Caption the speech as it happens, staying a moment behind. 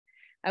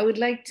I would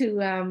like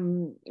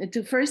to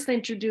first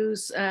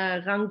introduce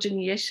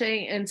Rangjung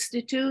Yeshe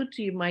Institute.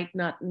 You might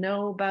not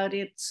know about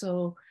it.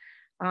 So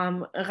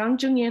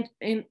Rangjung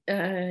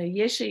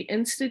Yeshe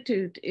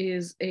Institute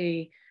is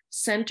a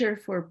center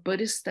for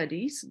Buddhist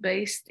studies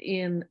based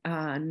in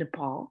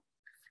Nepal,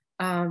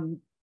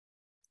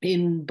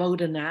 in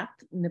Bodhanath,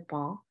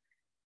 Nepal.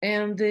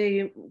 And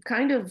the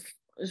kind of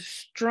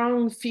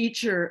strong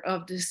feature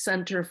of this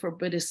Center for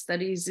Buddhist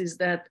Studies is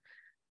that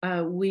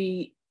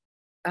we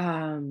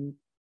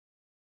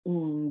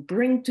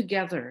bring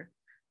together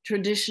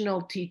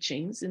traditional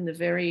teachings in the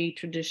very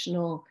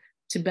traditional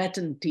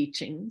Tibetan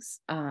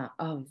teachings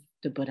of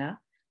the Buddha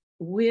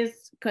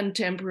with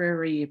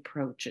contemporary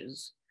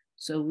approaches.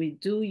 So we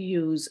do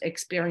use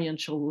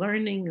experiential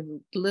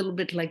learning, a little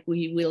bit like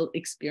we will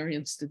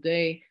experience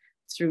today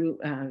through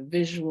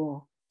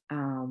visual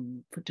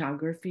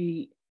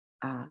photography,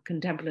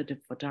 contemplative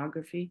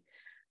photography,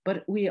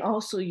 but we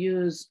also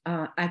use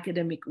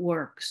academic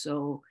work.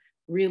 So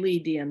really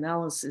the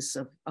analysis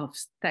of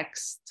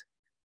text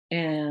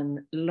and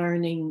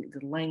learning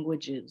the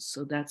languages.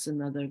 So that's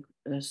another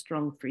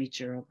strong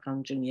feature of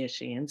Rangjung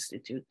Yeshe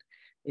Institute,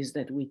 is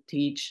that we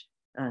teach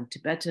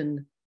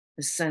Tibetan,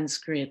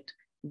 Sanskrit.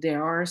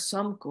 There are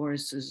some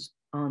courses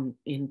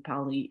in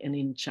Pali and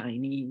in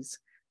Chinese.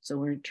 So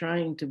we're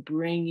trying to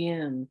bring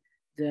in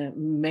the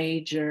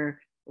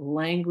major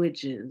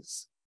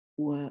languages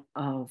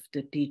of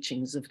the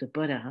teachings of the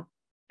Buddha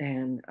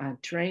and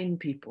train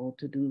people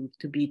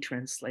to be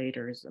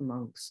translators,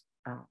 amongst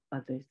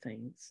other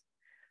things.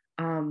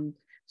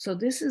 So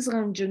this is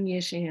Rangjung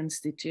Yeshe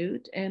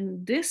Institute,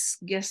 and this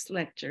guest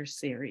lecture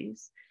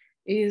series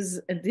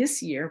is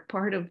this year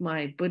part of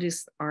my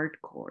Buddhist art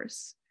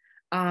course.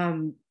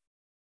 And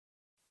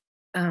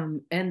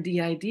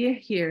the idea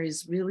here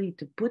is really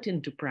to put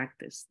into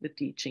practice the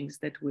teachings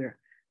that we're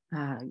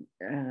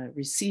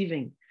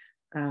receiving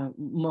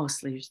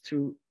mostly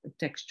through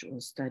textual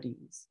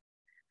studies.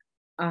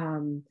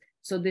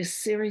 So this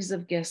series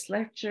of guest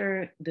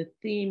lecture, the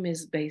theme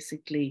is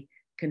basically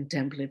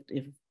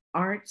contemplative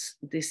arts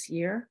this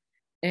year,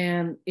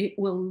 and it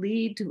will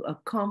lead to a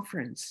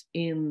conference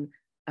in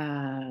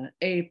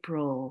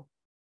April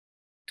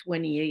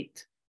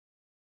 28th,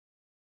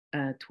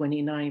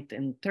 29th,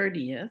 and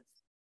 30th,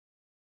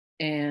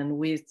 and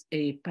with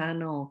a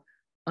panel,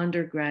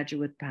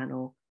 undergraduate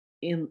panel,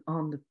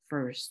 on the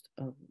 1st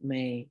of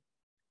May.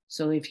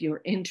 So if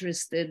you're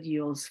interested,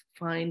 you'll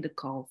find the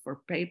call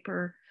for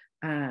paper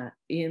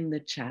in the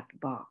chat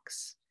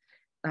box.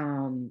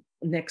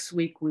 Next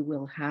week, we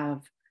will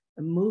have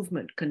a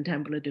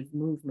contemplative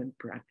movement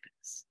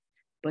practice.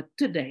 But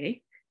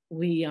today,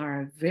 we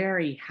are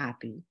very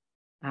happy,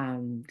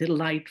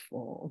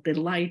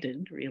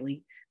 delighted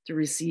really, to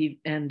receive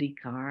Andy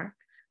Karr,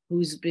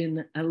 who's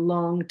been a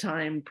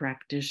long-time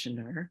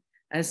practitioner,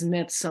 has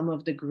met some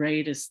of the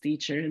greatest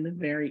teachers in the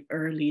very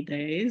early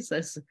days,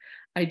 as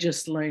I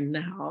just learned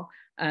now.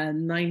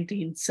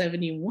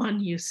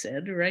 1971, you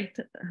said, right,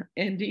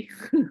 Andy?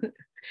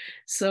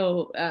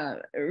 So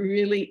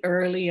really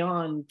early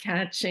on,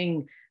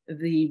 catching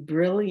the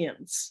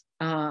brilliance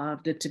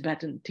of the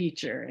Tibetan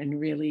teacher and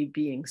really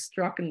being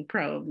struck and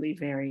probably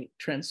very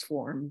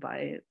transformed by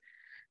it,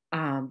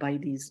 by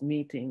these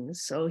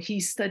meetings. So he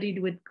studied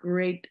with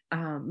great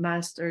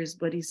masters,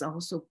 but he's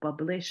also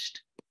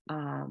published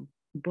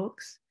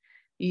books.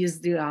 He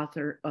is the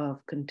author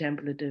of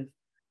Contemplative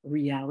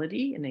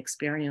Reality, an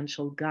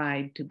experiential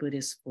guide to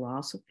Buddhist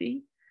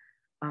philosophy,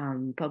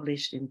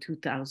 published in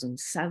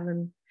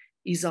 2007.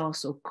 He's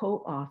also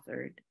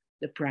co-authored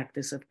The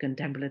Practice of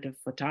Contemplative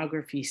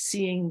Photography,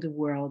 Seeing the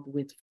World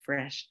with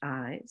Fresh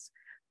Eyes,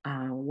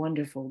 a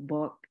wonderful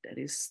book that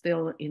is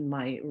still in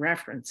my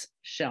reference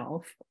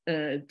shelf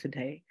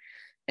today.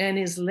 And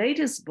his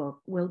latest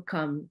book will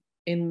come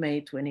in May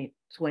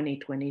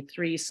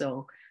 2023.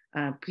 So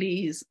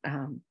please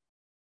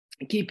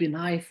keep an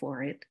eye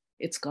for it.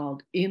 It's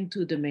called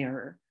Into the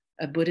Mirror,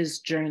 A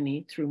Buddhist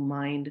Journey Through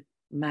Mind,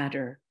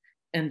 Matter,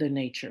 and the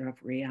Nature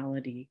of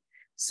Reality.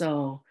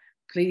 So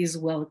please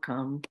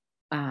welcome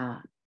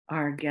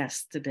our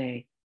guest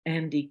today,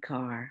 Andy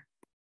Karr.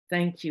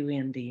 Thank you,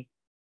 Andy.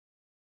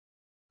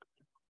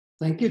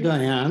 Thank you,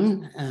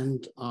 Diane,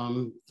 and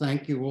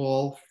thank you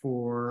all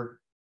for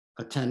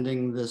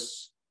attending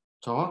this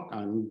talk.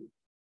 I'm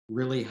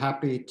really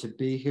happy to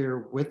be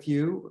here with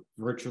you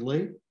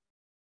virtually,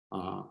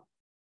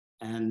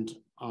 and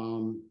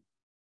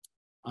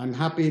I'm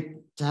happy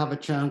to have a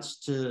chance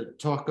to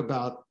talk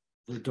about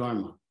the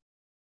Dharma.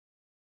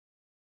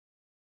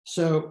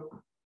 So,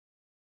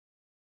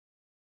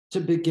 to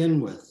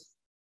begin with,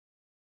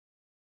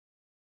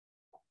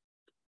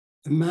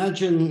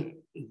 imagine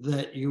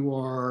that you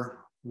are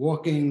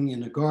walking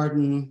in a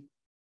garden.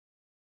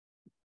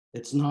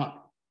 It's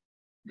not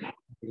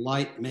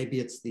light, maybe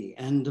it's the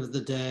end of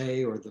the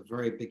day or the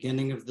very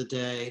beginning of the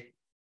day,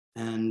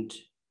 and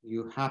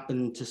you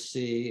happen to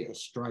see a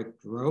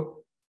striped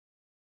rope,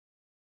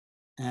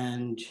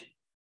 and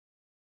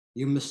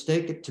you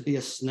mistake it to be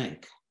a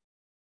snake.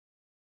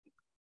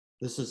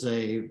 This is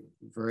a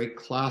very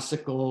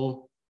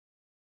classical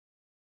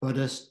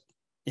Buddhist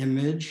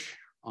image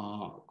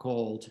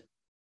called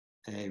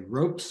a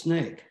rope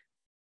snake.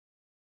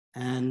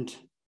 And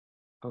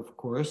of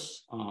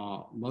course,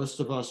 most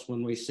of us,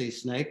 when we see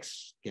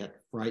snakes, get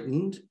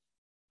frightened.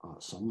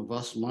 Some of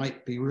us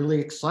might be really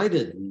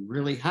excited and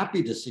really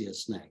happy to see a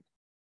snake.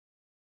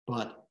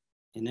 But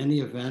in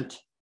any event,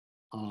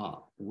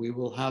 we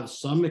will have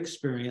some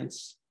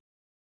experience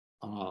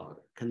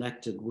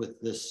connected with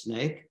this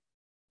snake,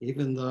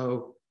 even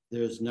though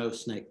there's no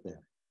snake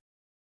there.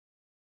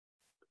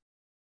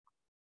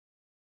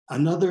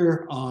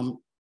 Another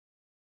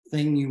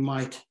thing you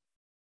might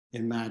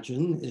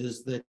imagine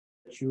is that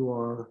you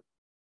are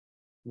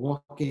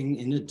walking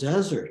in a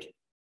desert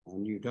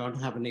and you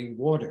don't have any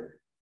water.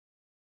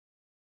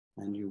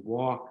 And you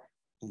walk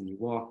and you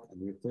walk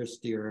and you're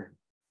thirstier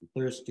and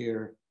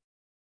thirstier.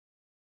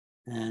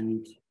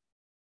 And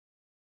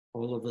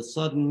all of a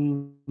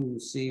sudden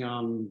you see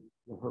on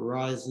the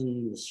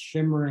horizon this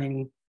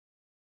shimmering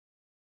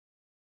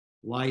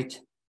light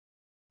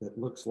that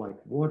looks like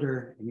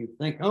water. And you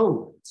think,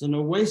 oh, it's an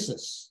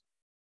oasis.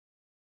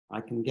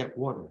 I can get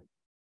water.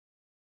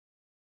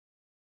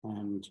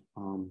 And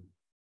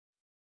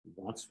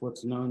that's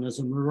what's known as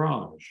a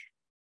mirage.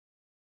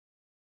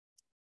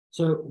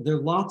 So there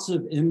are lots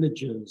of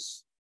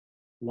images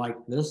like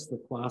this,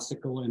 the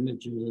classical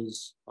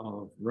images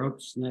of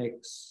rope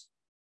snakes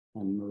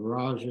and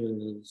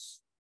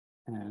mirages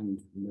and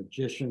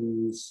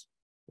magicians,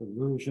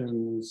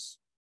 illusions,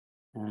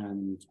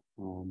 and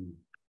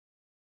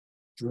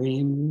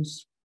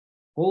dreams.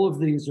 All of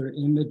these are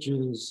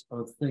images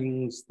of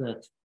things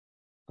that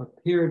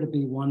appear to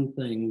be one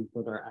thing,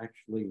 but are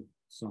actually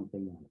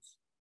something else.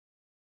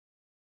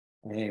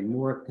 A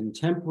more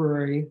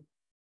contemporary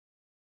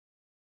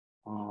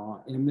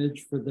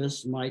image for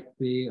this might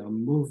be a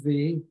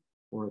movie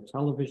or a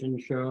television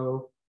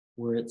show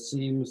where it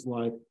seems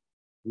like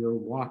you're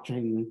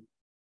watching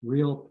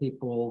real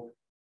people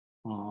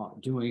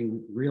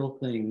doing real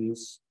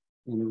things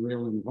in a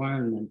real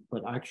environment,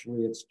 but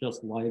actually it's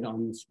just light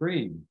on the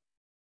screen.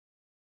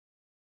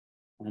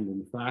 And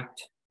in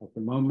fact, at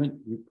the moment,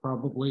 you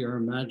probably are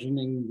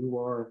imagining you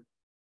are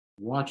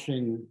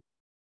watching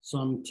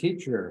some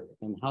teacher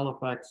in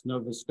Halifax,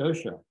 Nova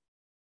Scotia.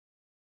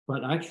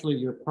 But actually,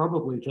 you're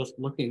probably just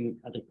looking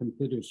at a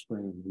computer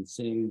screen and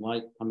seeing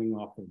light coming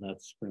off of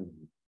that screen.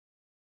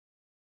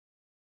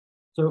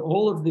 So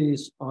all of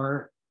these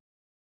are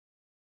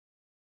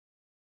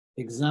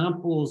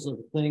examples of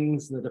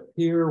things that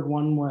appear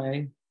one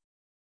way,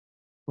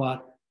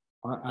 but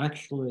are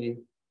actually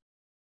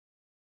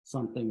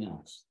something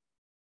else.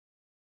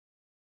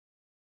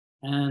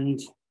 And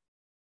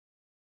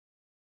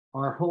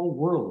our whole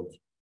world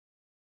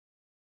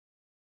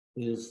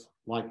is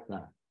like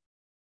that.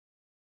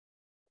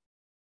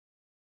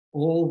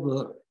 All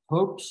the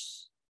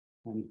hopes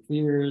and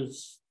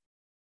fears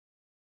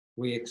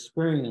we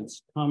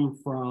experience come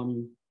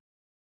from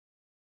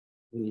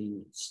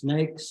the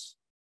snakes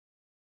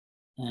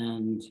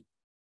and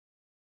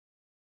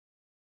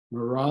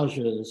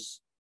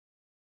mirages,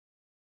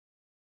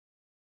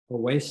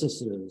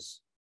 oases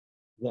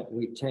that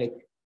we take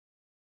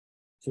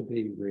to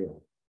be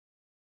real.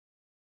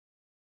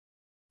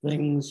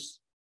 Things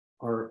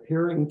are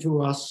appearing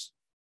to us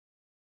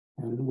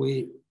and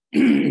we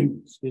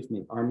excuse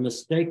me, are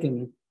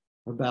mistaken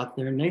about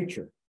their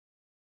nature.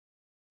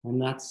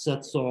 And that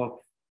sets off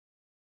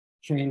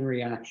chain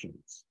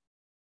reactions.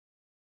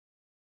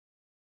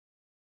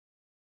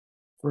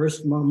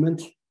 First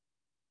moment,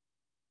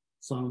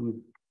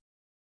 some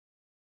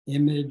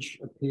image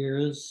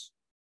appears,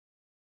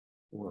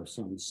 or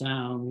some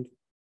sound,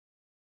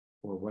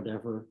 or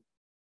whatever,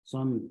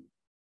 some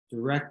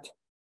direct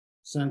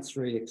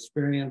sensory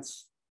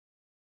experience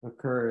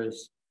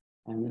occurs,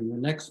 and in the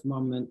next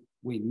moment,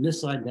 we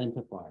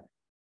misidentify it.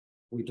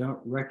 We don't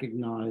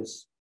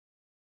recognize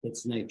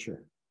its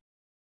nature.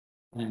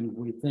 And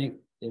we think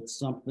it's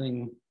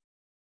something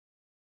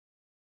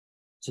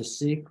to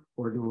seek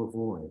or to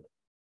avoid,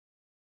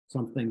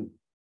 something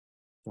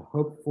to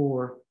hope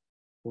for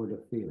or to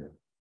fear.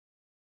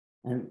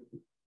 And,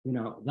 you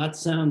know, that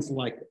sounds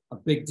like a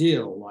big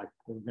deal, like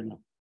we're gonna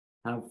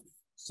have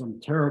some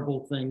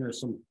terrible thing or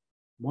some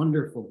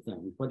wonderful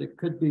thing, but it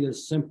could be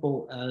as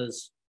simple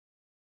as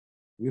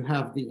you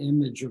have the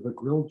image of a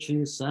grilled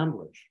cheese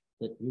sandwich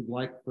that you'd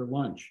like for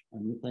lunch,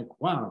 and you think,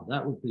 wow,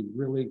 that would be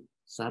really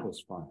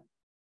satisfying.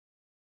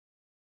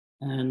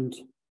 And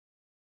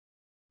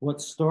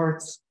what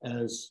starts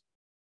as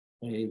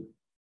a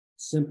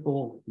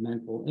simple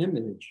mental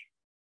image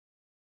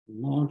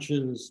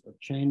launches a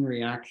chain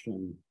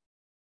reaction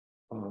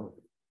of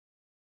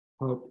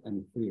hope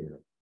and fear.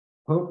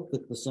 Hope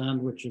that the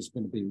sandwich is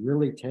going to be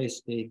really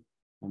tasty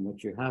and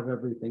that you have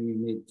everything you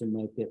need to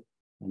make it,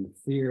 and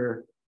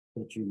fear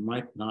that you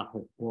might not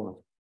have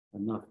bought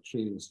enough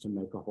cheese to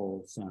make a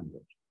whole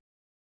sandwich.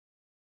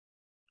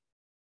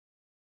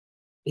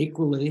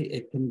 Equally,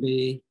 it can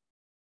be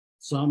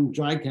some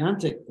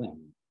gigantic thing.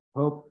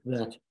 Hope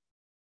that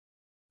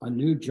a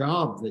new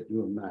job that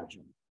you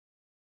imagine,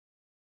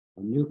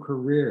 a new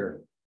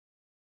career,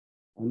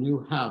 a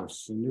new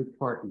house, a new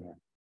partner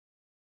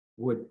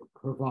would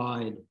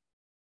provide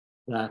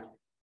that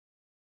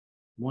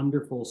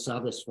wonderful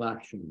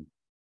satisfaction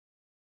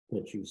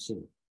that you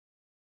see.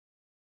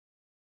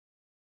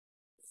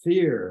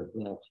 Fear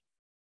that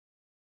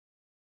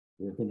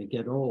you're going to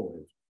get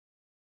old,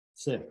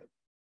 sick,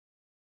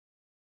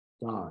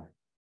 die.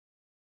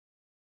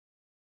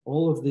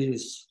 All of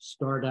these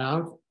start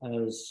out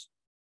as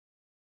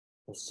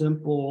a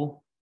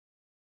simple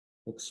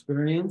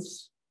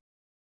experience,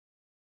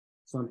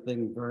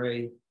 something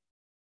very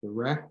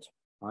direct,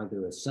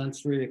 either a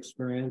sensory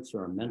experience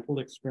or a mental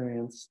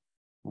experience,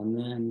 and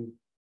then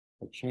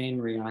a chain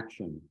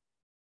reaction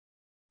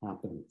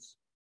happens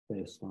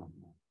based on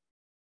that.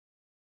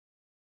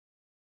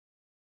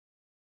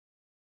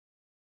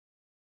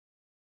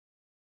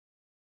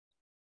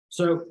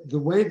 So the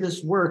way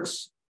this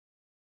works,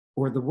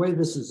 or the way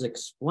this is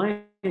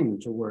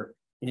explained to work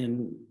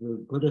in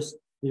the Buddhist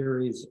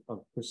theories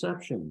of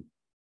perception,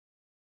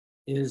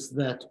 is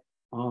that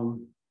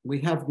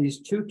we have these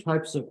two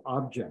types of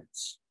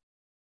objects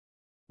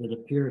that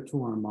appear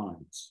to our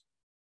minds.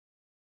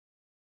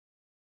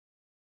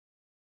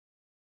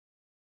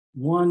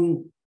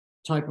 One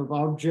type of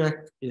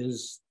object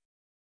is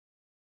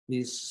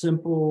these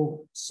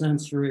simple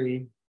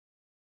sensory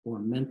or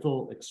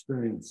mental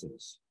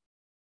experiences,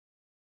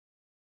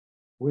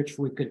 which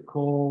we could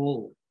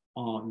call,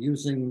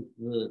 using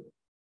the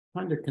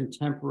kind of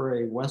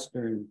contemporary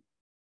Western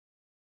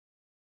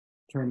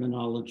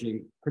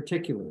terminology,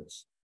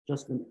 particulars,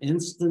 just an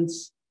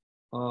instance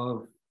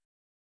of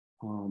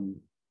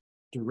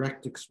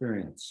direct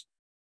experience.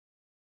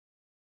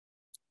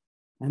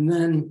 And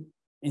then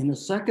in a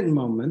second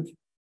moment,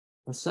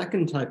 a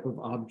second type of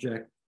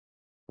object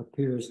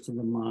appears to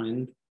the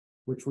mind,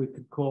 which we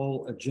could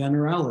call a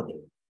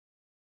generality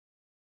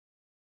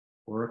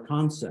or a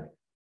concept.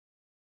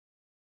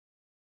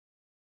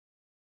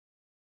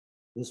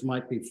 This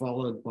might be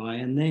followed by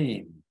a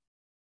name.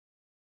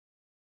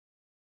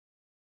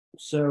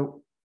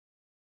 So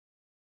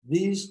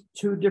these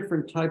two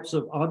different types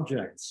of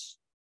objects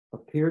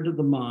appear to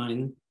the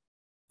mind,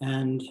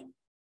 and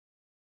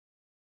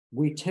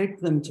we take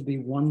them to be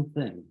one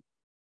thing.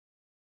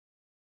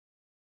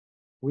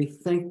 We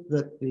think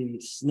that the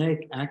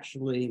snake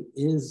actually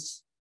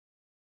is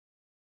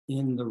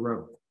in the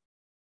rope,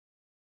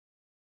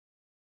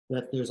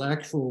 that there's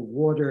actual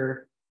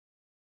water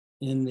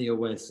in the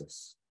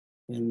oasis,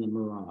 in the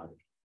mirage.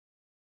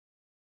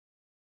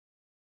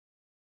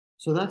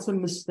 So that's a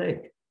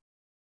mistake.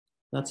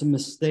 That's a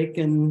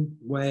mistaken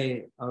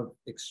way of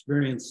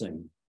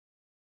experiencing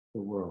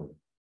the world.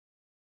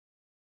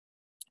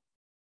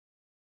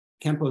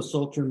 Khenpo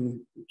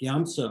Tsultrim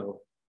Gyamtso,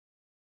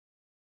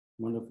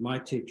 one of my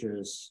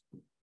teachers,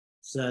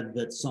 said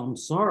that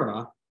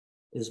samsara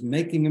is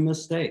making a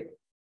mistake.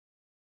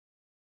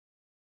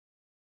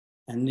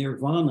 And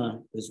nirvana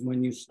is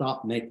when you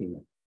stop making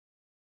it.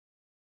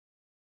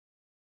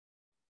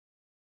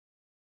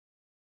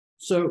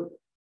 So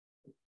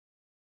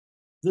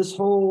this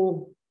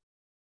whole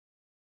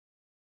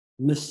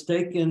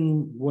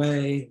mistaken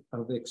way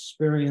of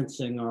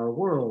experiencing our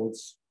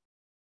worlds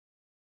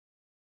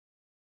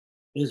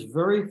is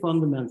very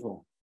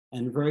fundamental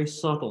and very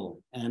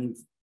subtle and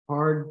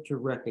hard to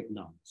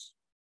recognize.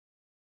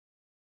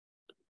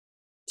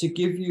 To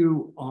give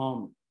you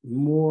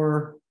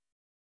more,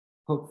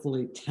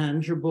 hopefully,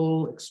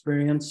 tangible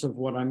experience of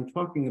what I'm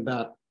talking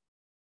about,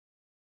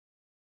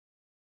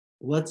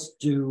 let's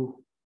do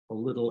a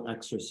little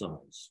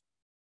exercise.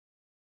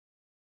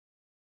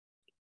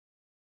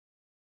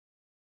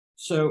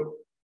 So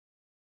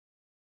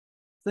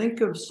think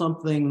of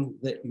something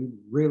that you'd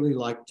really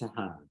like to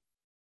have.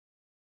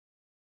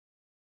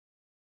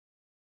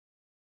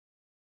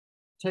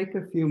 Take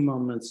a few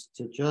moments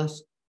to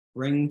just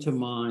bring to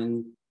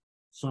mind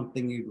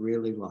something you'd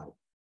really like.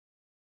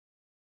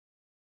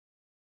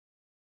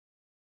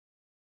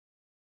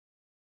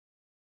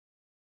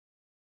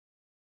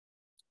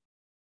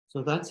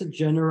 So that's a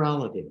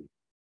generality.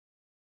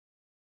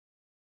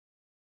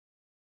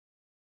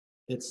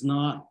 It's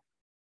not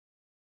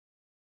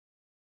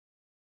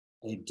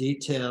a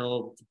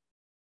detailed,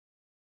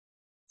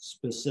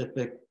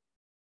 specific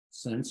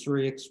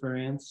sensory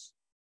experience.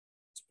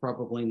 It's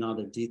probably not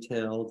a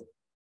detailed,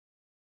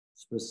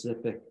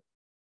 specific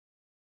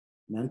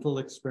mental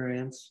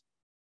experience,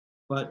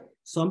 but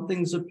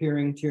something's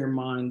appearing to your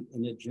mind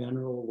in a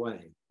general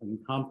way,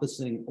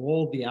 encompassing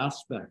all the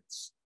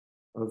aspects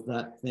of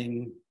that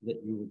thing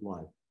that you would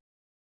like.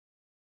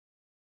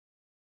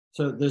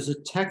 So there's a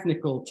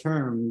technical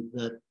term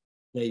that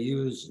they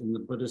use in the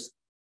Buddhist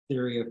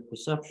theory of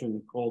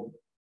perception called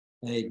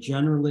a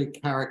generally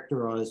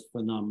characterized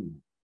phenomenon.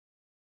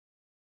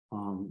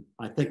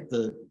 I think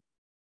the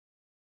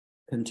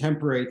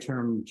contemporary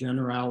term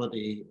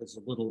generality is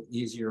a little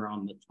easier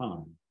on the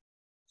tongue,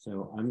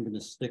 so I'm going to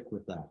stick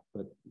with that.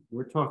 But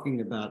we're talking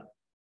about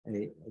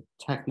a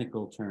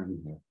technical term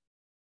here.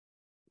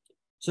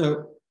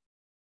 So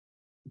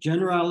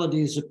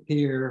generalities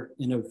appear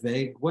in a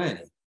vague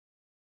way.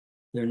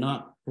 They're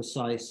not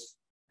precise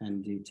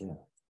and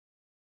detailed.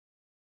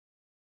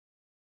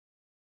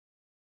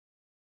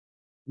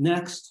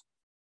 Next,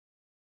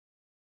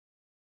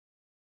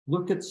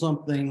 look at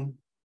something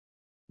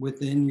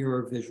within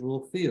your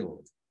visual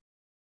field.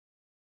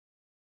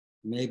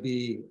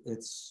 Maybe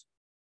it's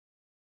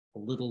a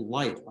little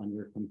light on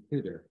your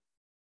computer,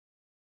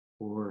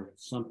 or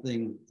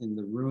something in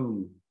the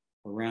room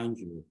around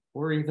you,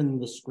 or even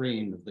the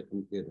screen of the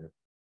computer.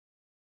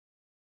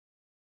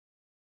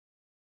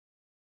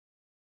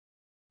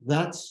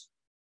 That's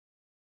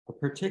a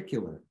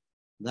particular,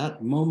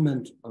 that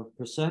moment of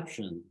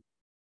perception,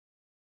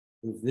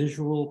 the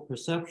visual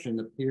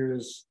perception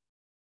appears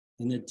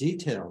in a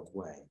detailed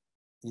way,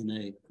 in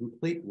a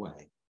complete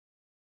way.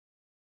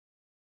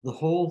 The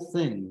whole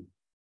thing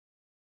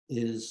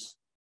is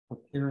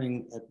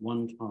appearing at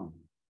one time.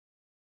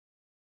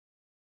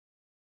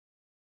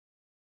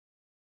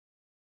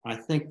 I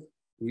think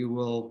you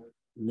will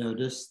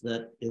notice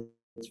that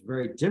it's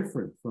very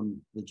different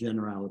from the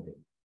generality.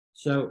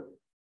 So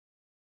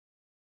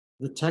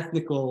the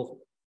technical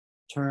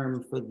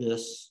term for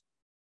this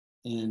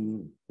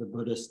in the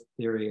Buddhist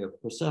theory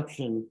of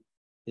perception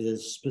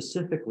is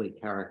specifically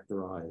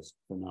characterized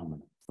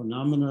phenomena,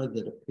 phenomena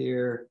that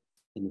appear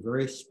in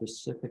very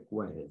specific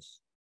ways.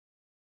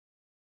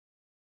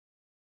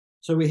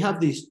 So we have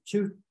these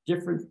two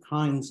different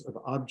kinds of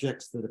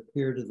objects that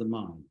appear to the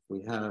mind.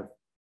 We have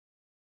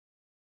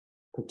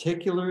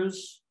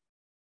particulars,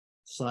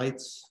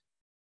 sights,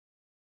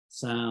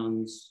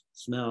 sounds,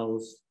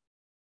 smells,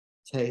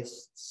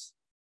 tastes,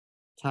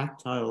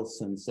 tactile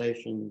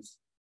sensations,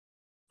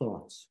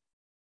 thoughts.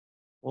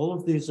 All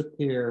of these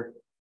appear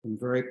in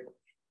very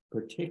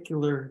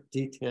particular,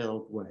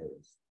 detailed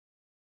ways.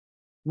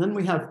 And then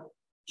we have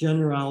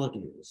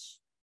generalities,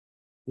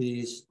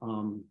 these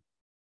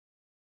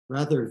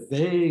rather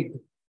vague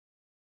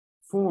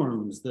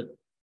forms that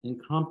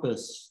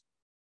encompass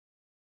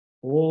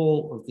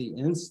all of the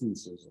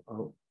instances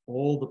of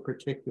all the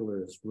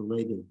particulars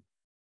related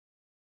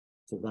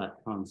to that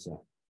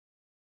concept.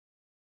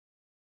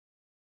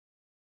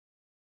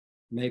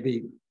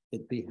 Maybe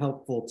it'd be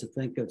helpful to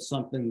think of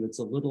something that's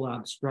a little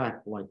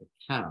abstract, like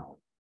a cow.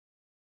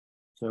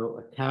 So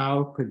a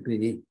cow could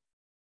be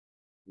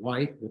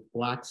white with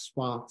black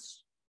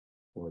spots,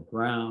 or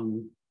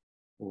brown,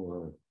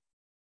 or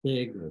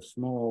big or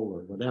small,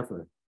 or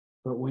whatever.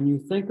 But when you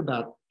think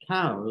about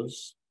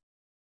cows,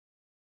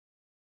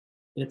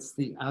 it's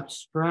the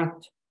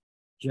abstract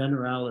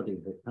generality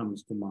that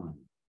comes to mind.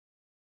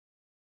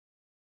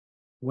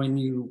 When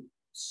you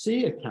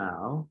see a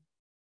cow,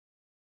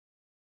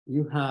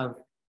 you have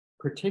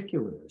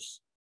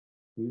particulars.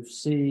 You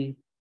see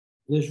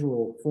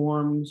visual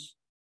forms.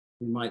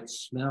 You might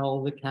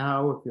smell the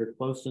cow if you're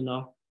close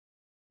enough.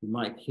 You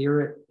might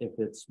hear it if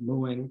it's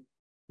mooing.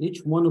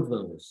 Each one of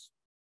those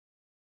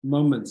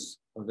moments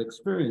of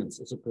experience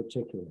is a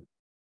particular.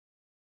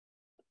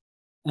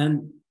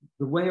 And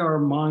the way our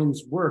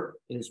minds work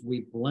is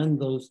we blend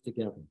those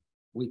together.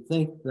 We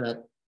think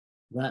that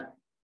that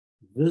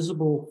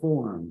visible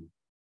form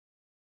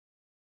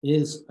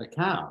is a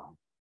cow.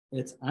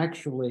 It's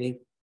actually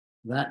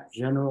that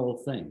general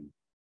thing.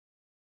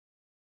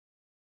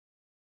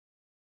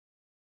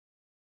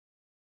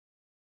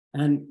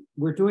 And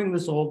we're doing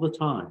this all the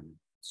time.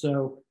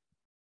 So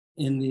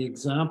in the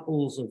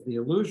examples of the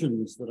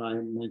illusions that I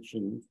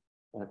mentioned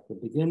at the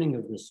beginning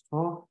of this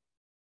talk,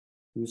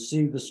 you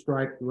see the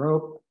striped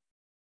rope.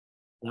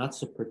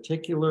 That's a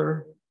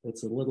particular.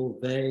 It's a little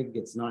vague.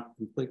 It's not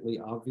completely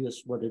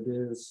obvious what it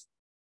is.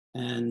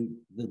 And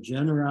the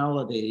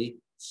generality,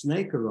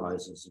 snake,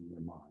 arises in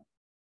your mind.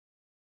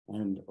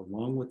 And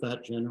along with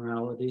that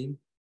generality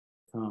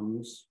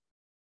comes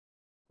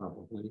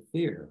probably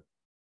fear.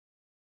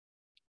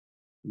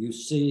 You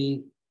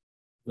see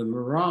the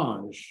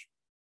mirage,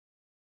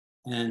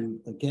 and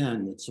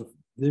again, it's a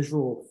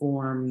visual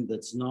form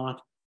that's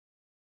not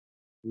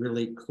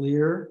really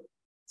clear.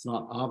 It's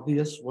not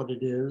obvious what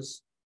it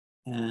is.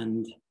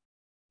 And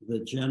the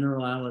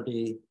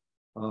generality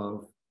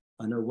of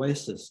an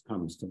oasis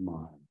comes to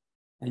mind.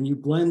 And you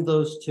blend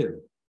those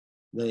two.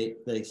 They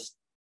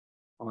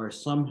are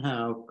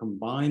somehow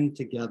combined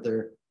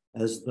together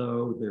as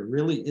though there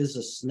really is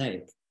a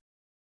snake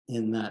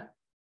in that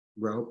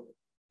rope,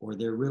 or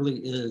there really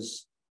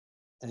is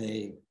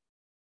an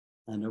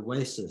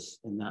oasis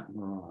in that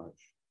mirage.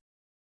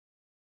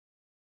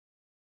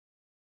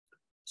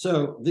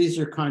 So these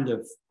are kind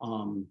of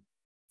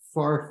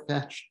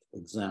far-fetched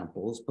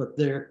examples, but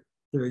they're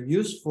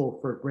useful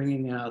for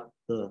bringing out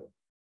the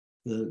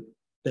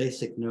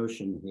basic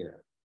notion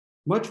here.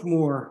 Much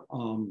more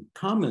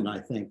common, I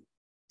think,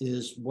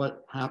 is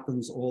what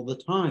happens all the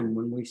time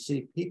when we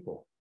see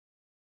people.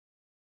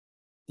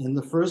 In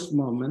the first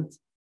moment,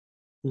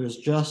 there's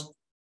just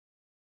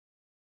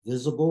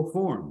visible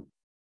form.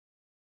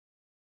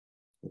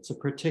 It's a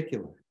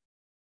particular.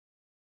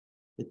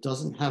 It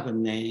doesn't have a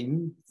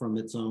name from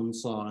its own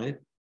side.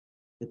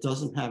 It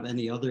doesn't have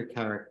any other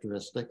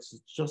characteristics.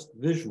 It's just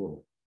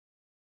visual.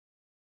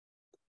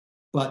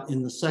 But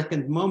in the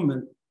second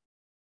moment,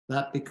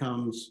 that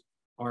becomes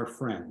our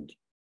friend,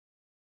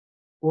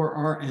 or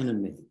our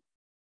enemy,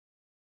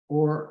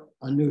 or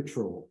a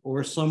neutral,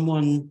 or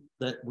someone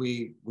that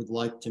we would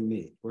like to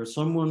meet, or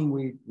someone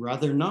we'd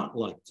rather not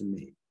like to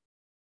meet.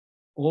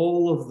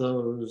 All of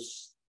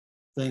those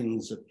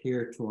things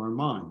appear to our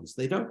minds.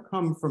 They don't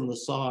come from the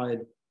side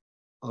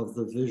of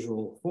the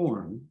visual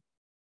form,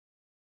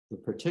 the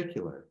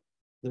particular.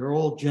 They're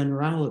all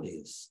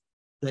generalities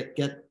that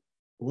get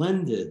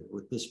blended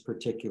with this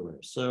particular.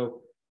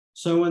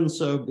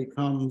 So-and-so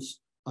becomes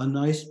a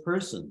nice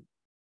person.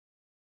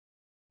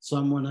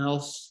 Someone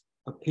else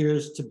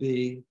appears to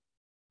be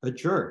a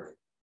jerk.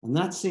 And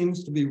that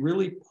seems to be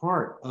really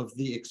part of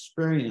the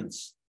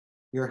experience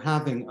you're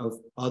having of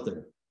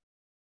other.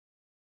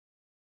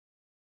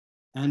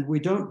 And we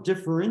don't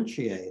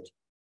differentiate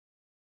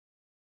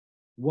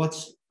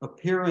what's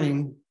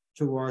appearing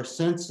to our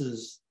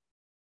senses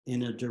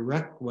in a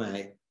direct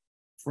way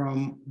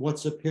from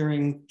what's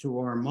appearing to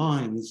our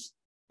minds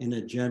in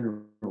a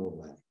general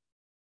way.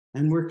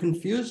 And we're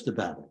confused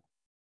about it.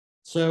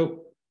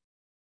 So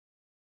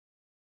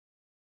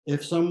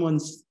if someone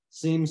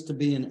seems to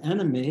be an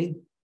enemy,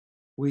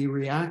 we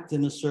react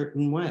in a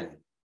certain way.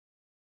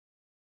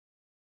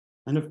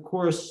 And of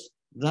course,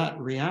 that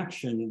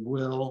reaction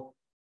will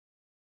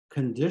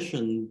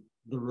condition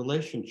the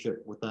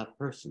relationship with that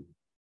person.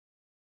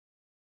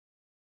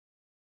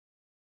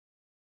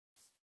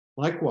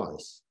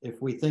 Likewise, if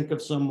we think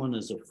of someone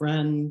as a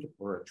friend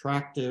or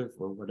attractive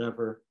or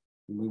whatever,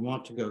 and we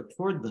want to go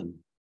toward them,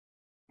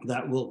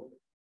 that will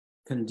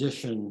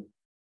condition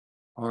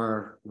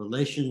our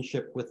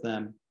relationship with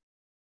them.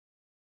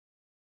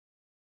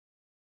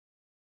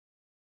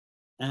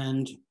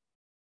 And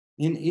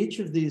in each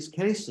of these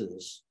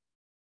cases,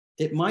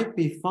 it might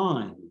be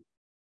fine,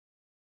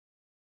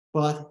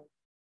 but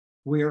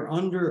we're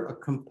under a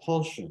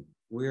compulsion.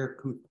 We're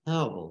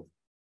compelled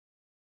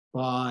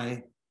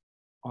by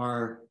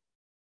our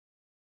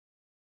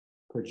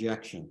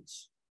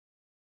projections,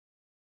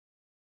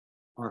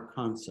 our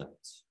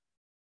concepts.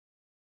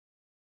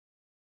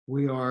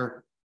 We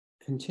are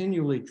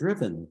continually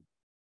driven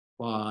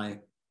by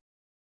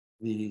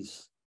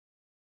these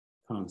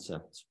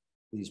concepts,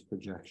 these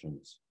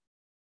projections.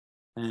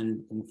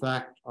 And in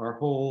fact, our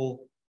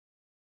whole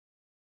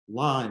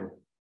live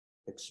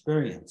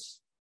experience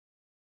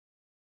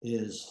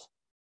is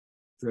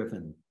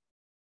driven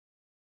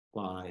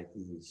by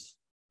these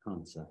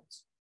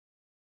concepts.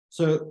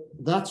 So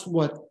that's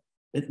what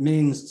it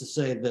means to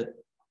say that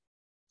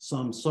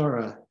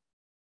samsara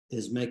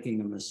is making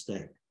a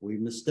mistake. We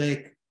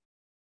mistake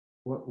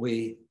what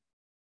we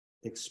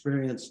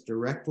experience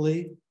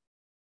directly,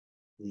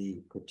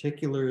 the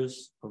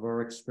particulars of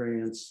our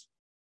experience,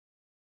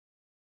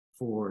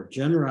 for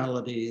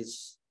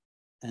generalities,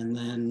 and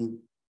then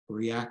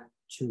react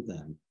to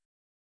them.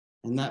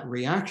 And that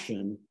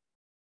reaction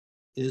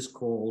is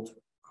called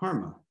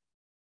karma.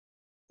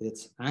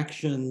 It's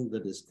action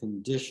that is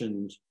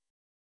conditioned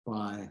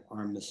by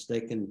our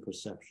mistaken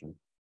perception.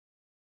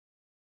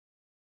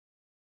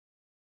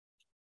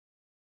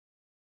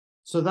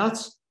 So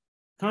that's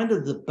kind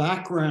of the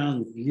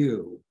background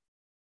view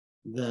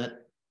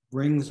that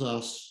brings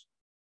us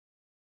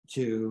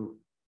to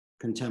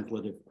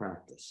contemplative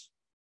practice.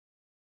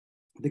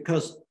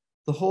 Because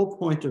the whole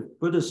point of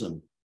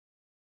Buddhism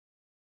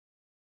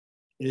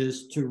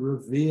is to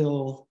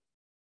reveal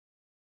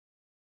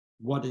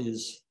what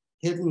is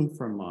hidden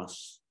from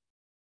us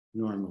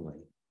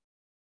normally,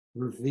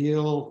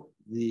 reveal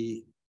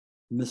the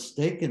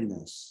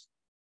mistakenness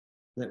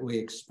that we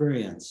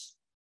experience,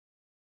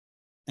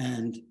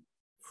 and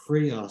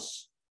free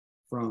us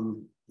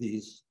from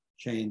these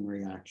chain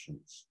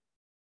reactions.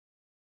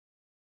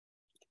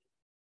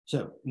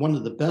 So one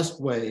of the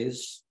best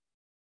ways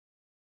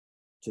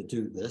to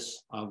do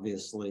this,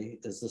 obviously,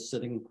 is the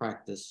sitting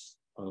practice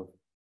of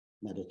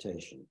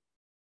meditation,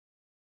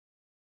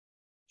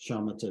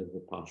 shamatha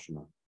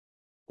vipassana.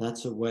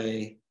 That's a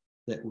way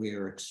that we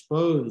are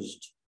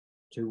exposed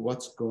to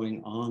what's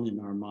going on in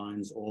our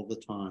minds all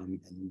the time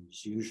and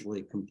is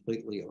usually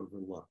completely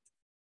overlooked.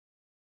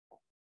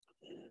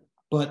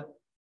 But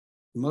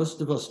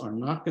most of us are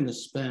not going to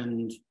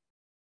spend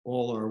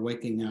all our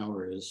waking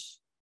hours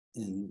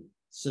in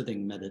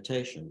sitting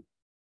meditation.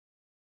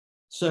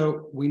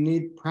 So we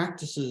need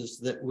practices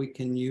that we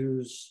can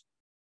use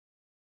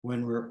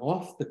when we're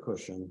off the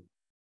cushion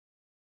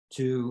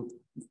to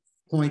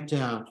point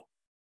out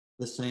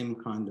the same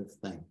kind of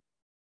thing.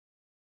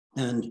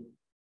 And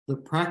the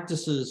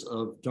practices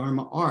of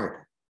Dharma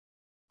art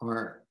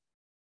are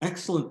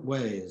excellent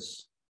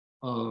ways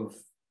of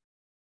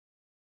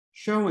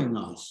showing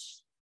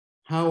us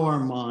how our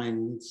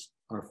minds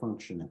are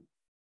functioning.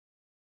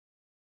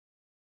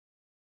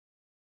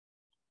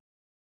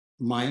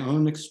 My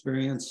own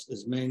experience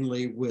is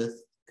mainly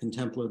with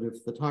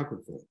contemplative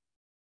photography.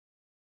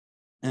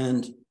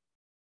 And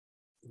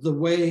the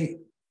way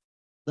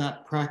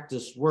that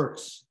practice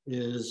works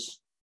is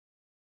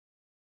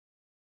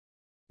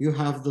you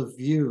have the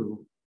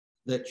view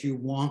that you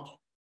want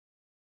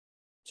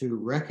to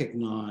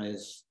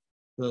recognize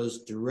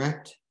those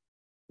direct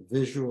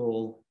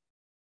visual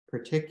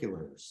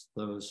particulars,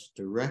 those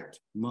direct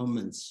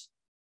moments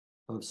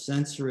of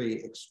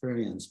sensory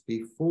experience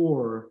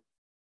before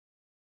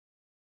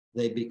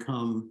they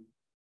become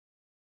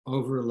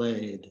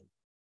overlaid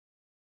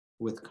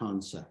with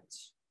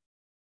concepts.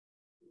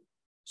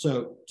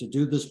 So to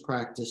do this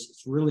practice,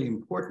 it's really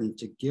important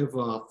to give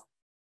up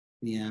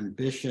the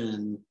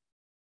ambition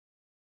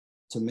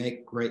to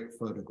make great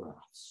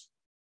photographs,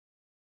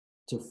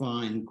 to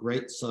find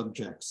great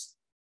subjects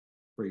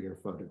for your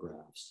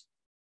photographs,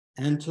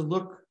 and to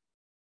look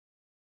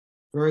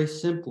very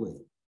simply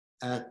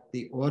at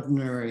the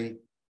ordinary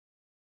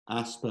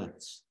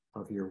aspects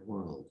of your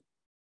world,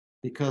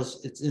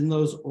 because it's in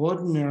those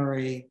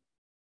ordinary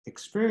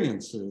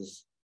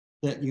experiences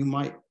that you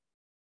might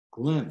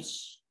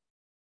glimpse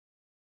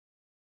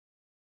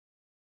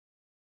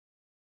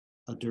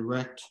a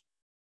direct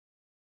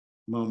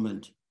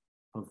moment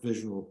of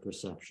visual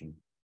perception.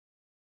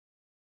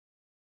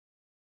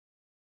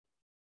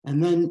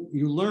 And then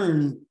you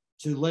learn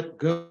to let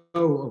go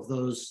of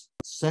those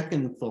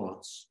second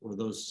thoughts or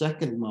those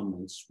second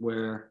moments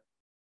where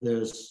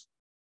there's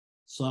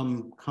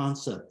some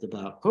concept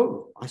about,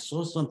 oh, I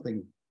saw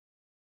something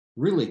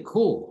really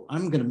cool.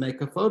 I'm going to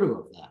make a photo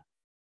of that.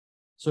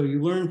 So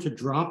you learn to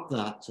drop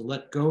that, to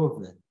let go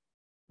of it,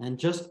 and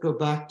just go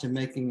back to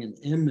making an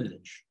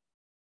image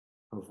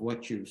of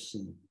what you've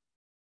seen.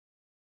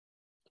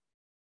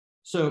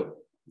 So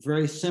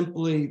very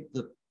simply,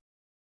 the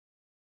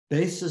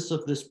basis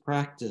of this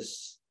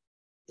practice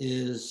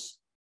is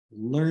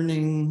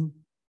learning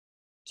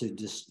to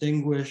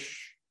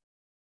distinguish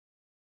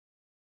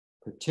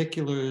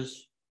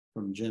particulars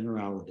from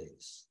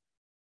generalities.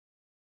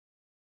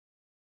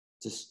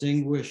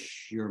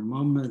 Distinguish your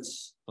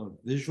moments of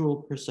visual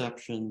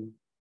perception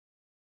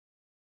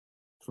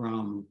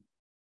from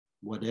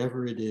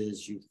whatever it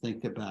is you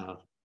think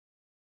about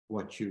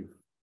what you've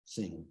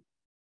seen.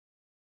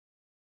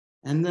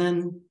 And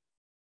then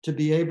to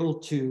be able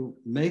to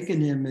make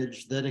an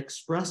image that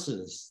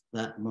expresses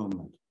that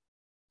moment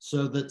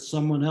so that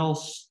someone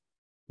else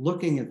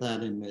looking at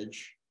that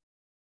image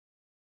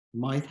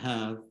might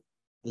have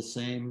the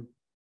same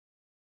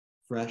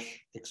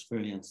fresh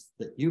experience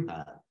that you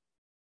had.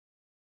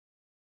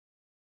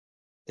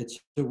 It's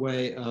a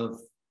way of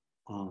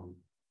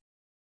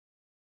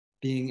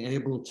being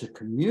able to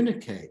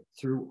communicate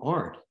through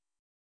art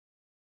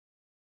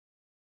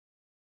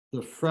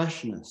the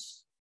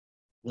freshness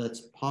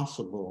that's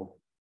possible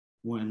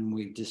when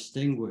we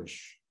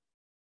distinguish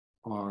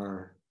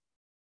our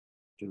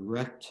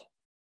direct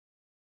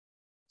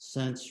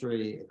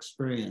sensory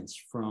experience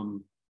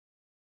from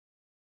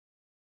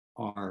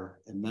our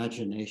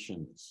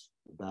imaginations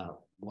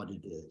about what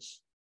it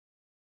is.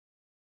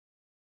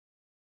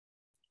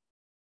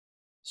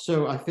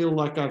 So I feel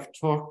like I've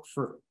talked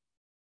for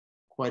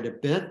quite a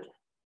bit,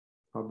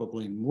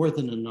 probably more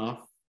than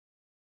enough.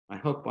 I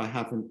hope I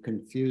haven't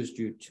confused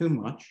you too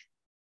much.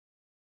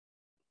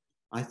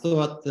 I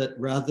thought that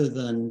rather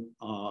than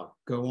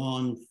go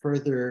on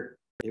further,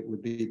 it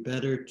would be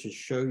better to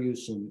show you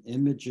some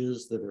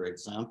images that are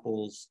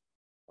examples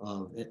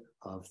of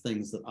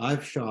things that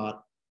I've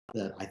shot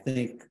that I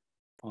think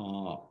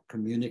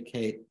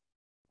communicate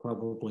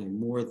probably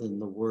more than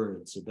the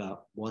words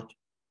about what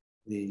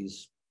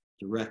these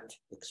direct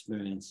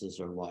experiences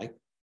are like.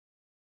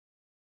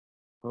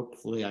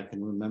 Hopefully I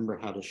can remember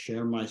how to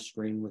share my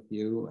screen with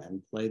you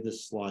and play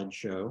this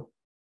slideshow.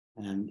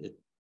 And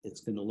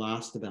it's going to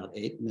last about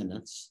 8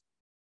 minutes.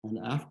 And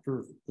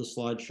after the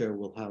slideshow,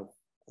 we'll have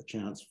a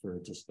chance for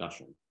a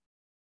discussion.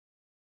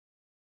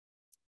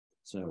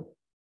 So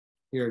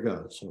here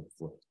goes,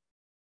 hopefully.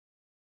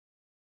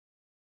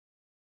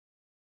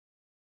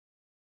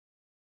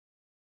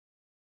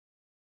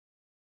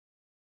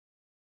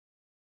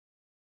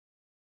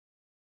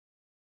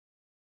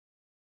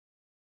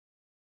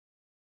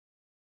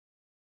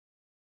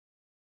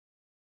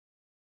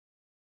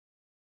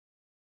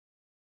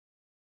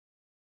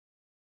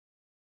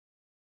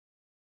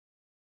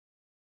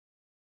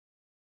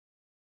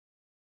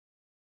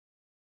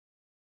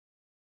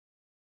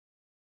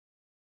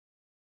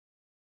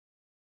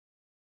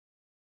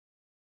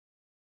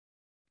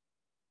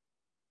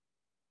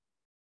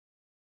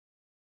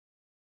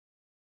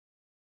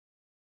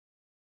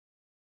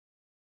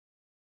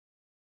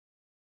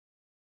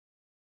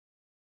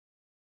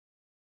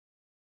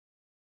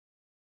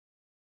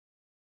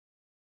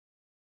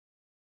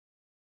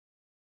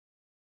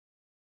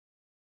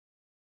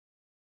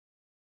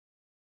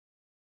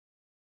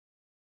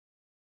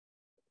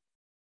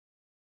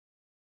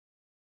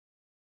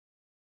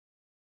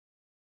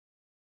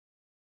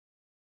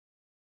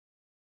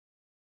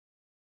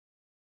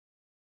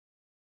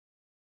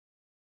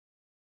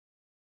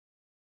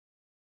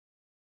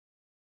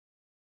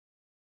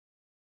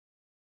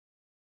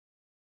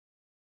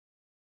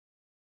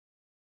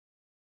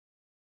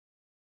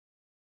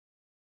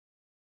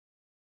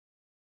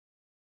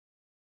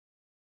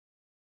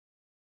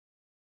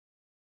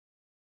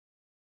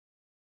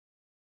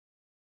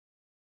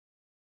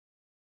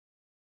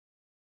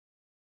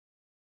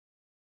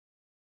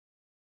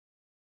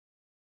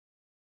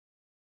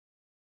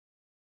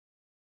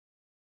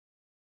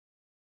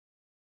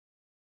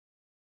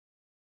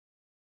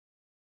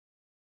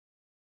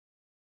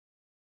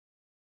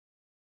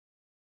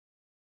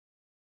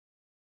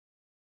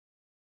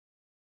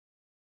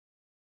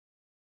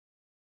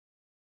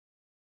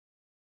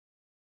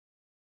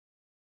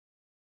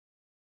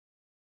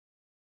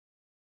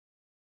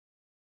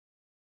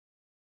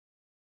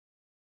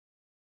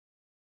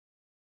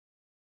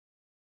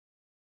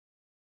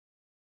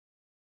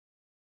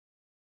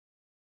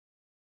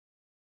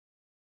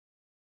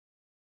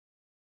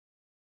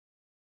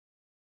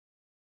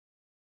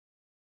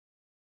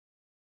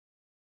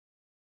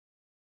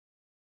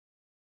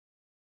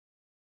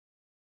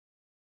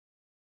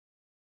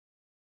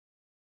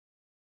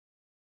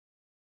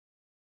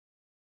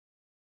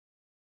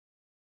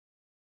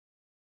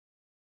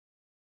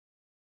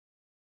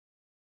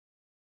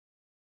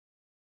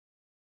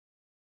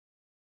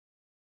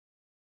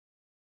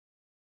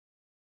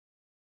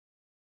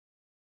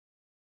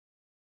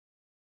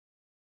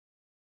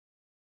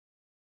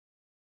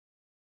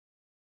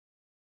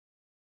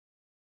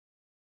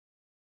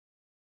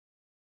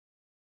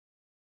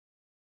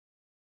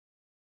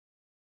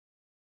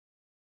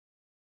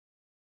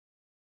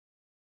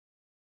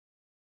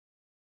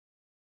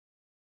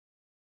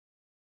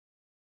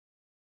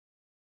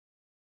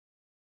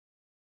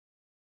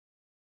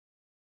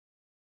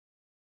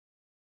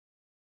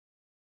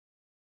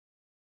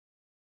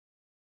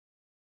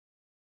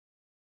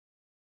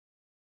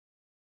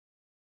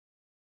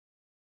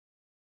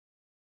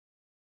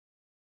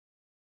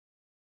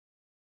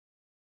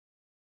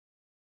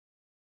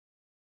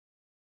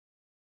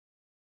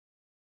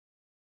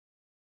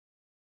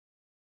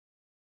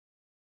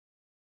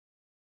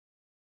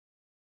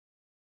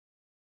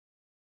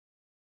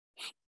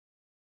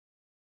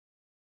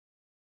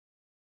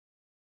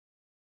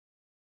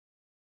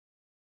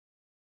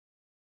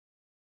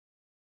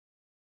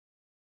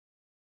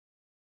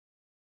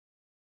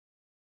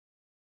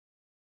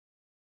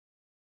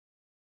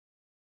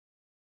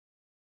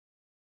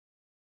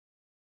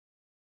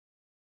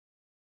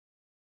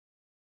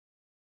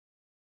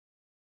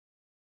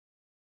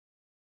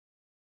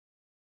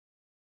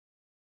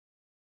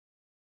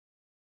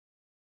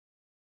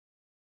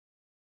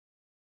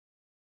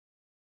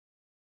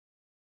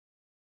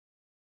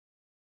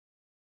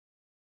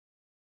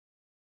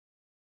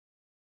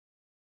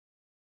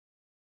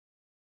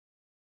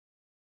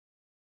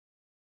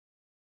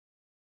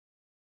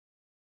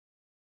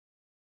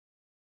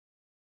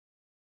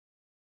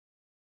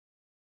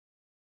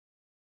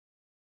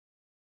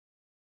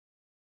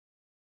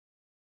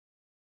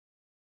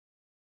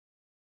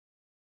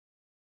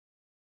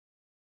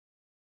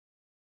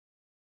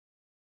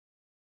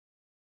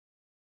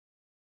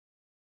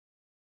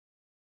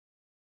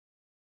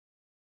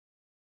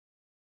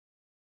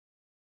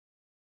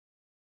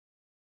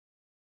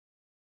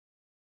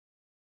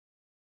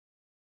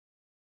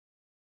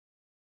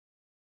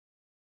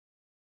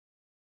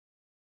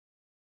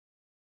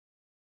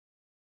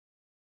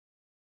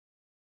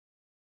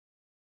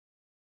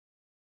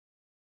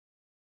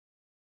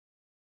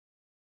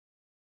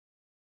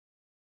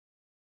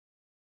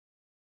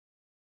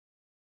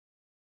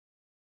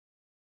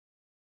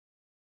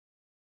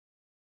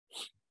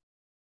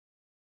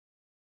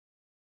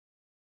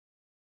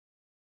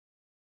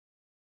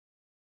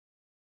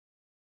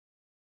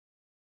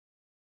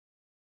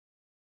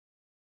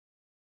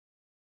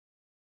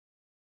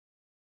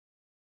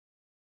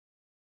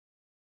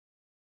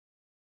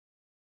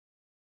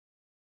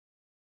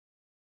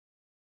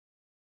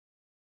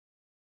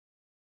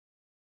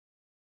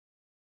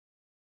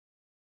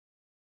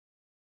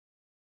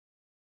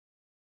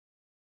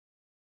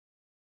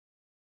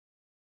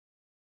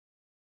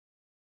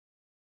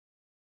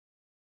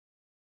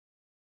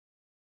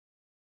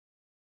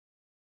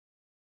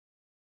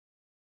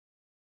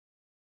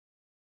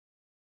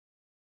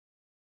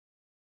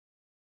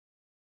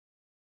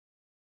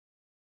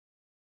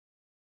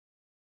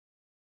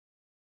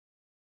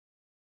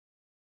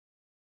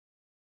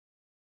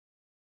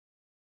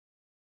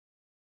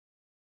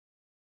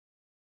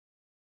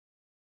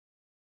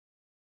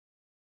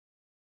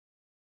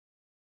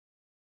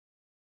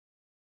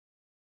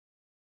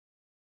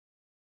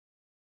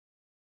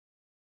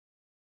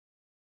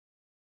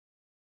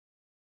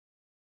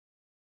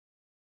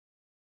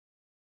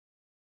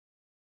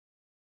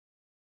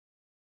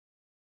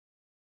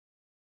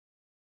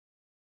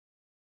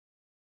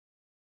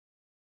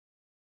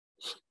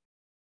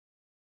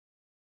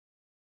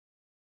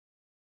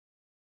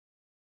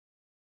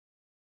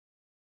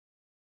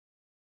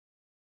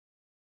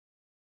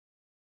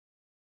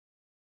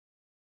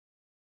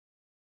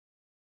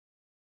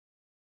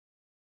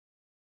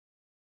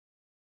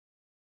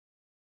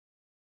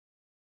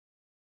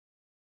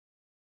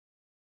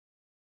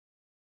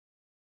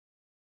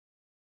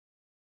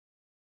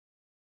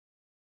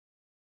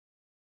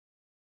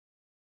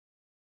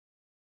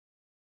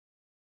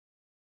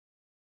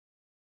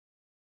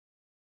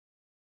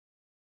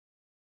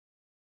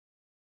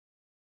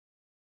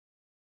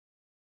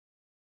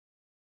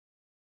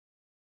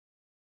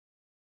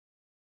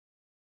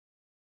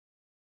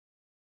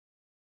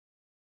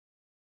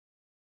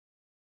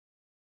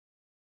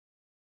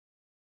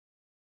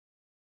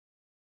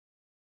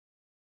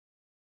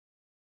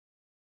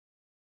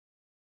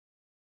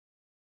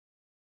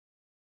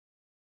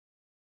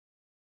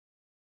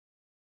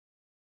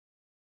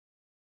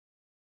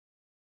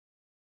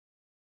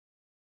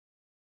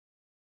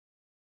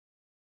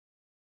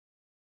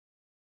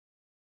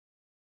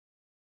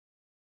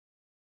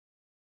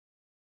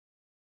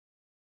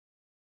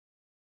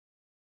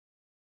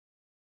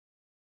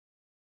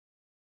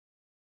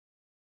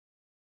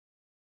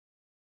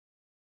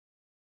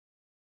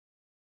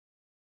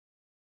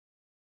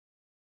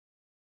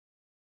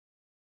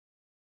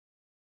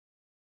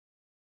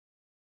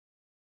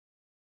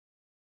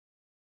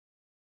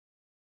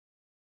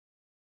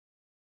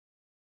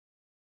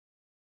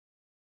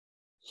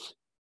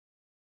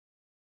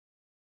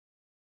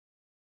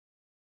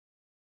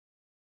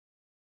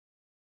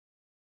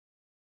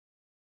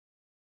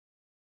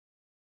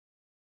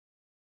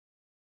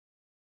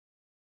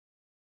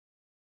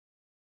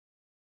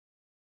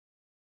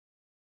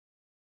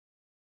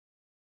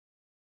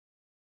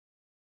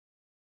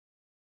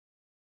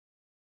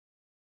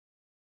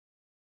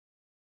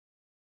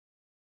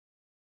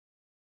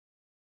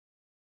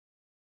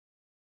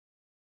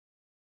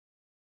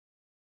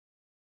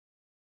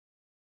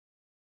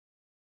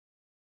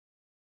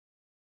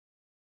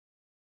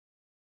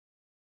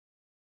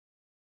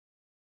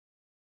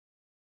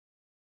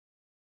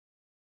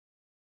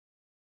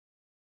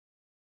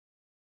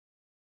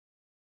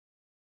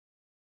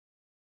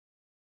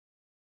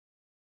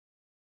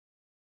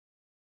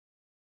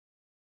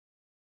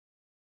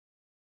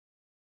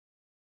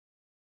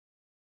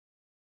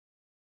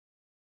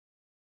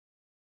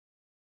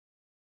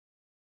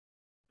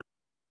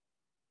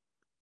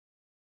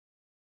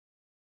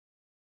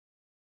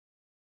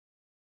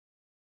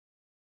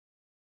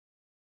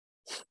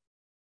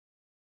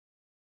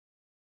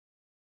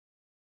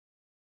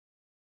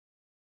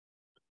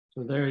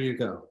 So there you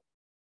go.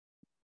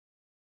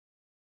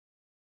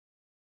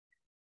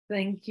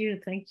 Thank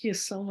you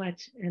so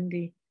much,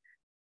 Andy.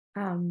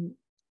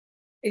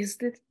 Is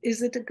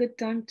it a good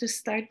time to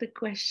start the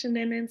question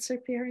and answer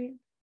period?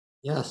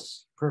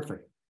 Yes,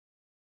 perfect.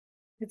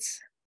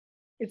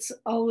 It's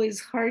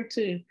always hard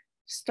to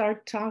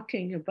start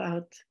talking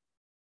about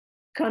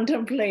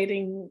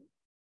contemplating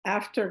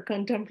after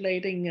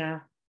contemplating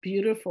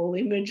beautiful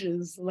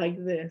images like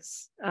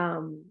this.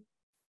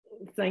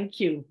 Thank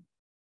you.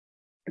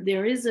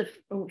 There is a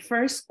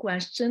first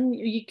question.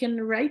 You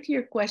can write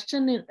your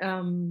question.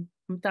 I'm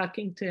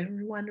talking to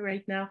everyone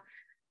right now.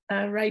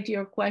 Write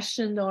your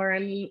question or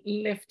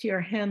lift your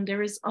hand.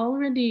 There is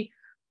already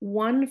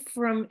one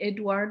from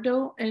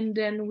Eduardo, and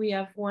then we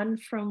have one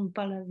from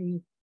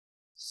Pallavi.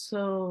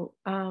 So,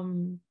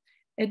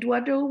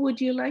 Eduardo, would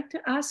you like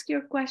to ask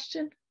your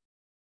question?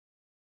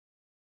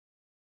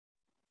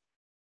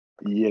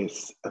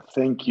 Yes,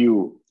 thank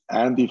you,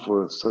 Andy,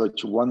 for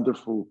such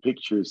wonderful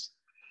pictures.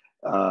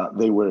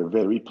 They were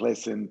very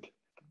pleasant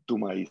to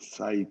my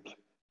sight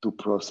to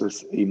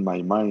process in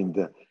my mind.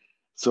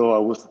 So I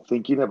was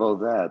thinking about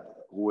that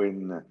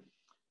when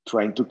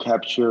trying to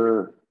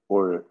capture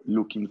or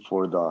looking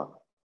for the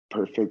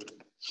perfect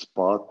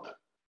spot.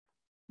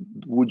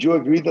 Would you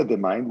agree that the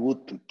mind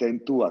would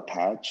tend to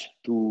attach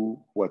to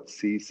what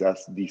sees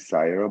as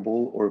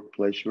desirable or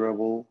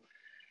pleasurable,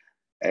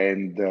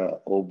 and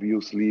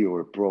obviously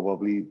or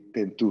probably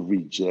tend to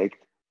reject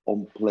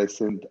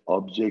unpleasant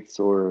objects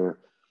or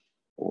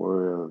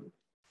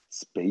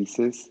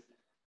spaces,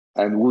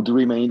 and would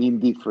remain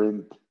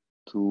indifferent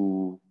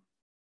to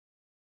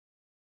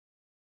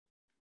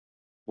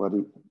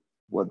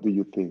what do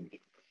you think?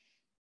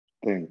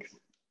 Thanks.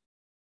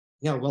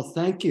 Yeah, well,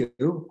 thank you.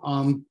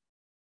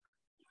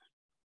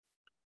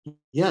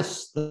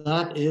 Yes,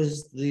 that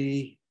is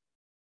the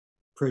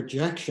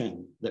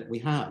projection that we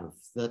have,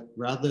 that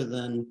rather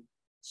than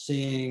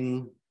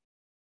seeing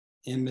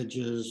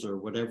images or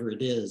whatever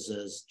it is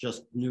as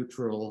just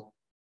neutral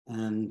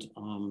and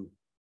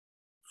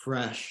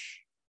fresh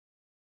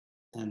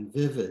and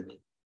vivid,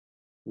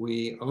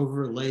 we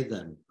overlay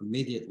them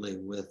immediately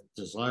with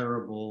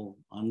desirable,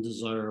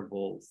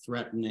 undesirable,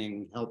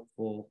 threatening,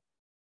 helpful.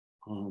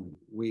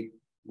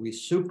 We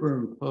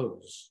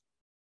superimpose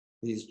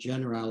these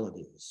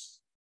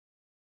generalities,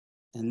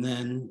 and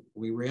then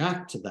we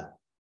react to that.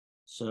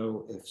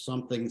 So if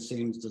something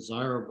seems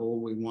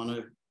desirable, we want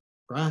to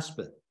grasp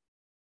it,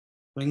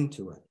 cling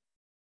to it.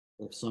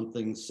 If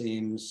something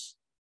seems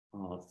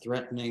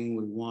threatening,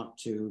 we want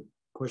to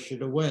push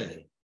it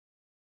away.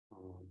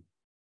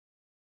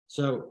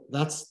 So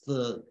that's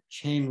the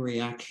chain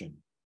reaction.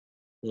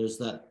 There's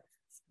that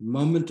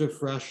moment of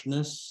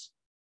freshness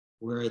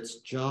where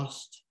it's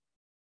just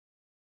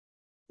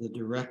the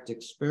direct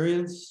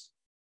experience.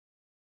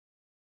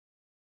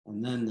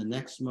 And then the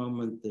next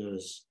moment,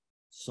 there's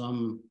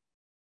some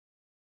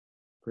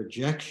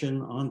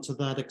projection onto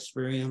that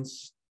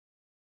experience,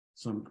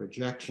 some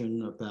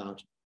projection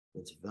about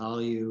its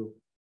value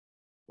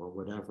or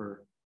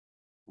whatever.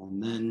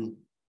 And then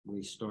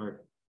we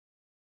start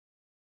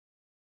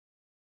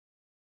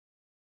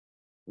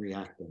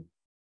reacting.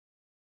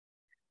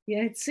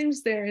 Yeah, it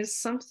seems there is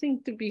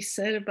something to be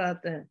said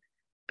about the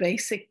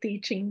basic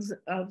teachings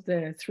of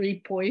the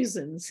three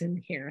poisons in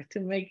here to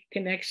make a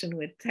connection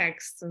with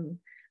texts and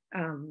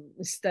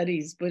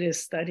studies,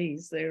 Buddhist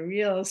studies, the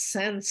real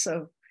sense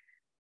of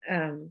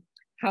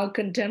how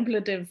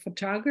contemplative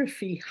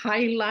photography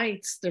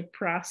highlights the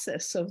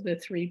process of the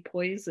three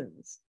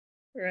poisons,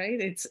 right?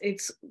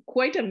 It's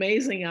quite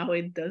amazing how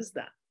it does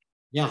that.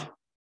 Yeah,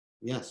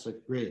 yes,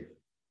 agreed.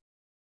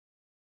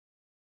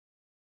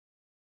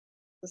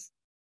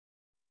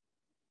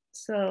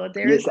 So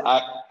there's...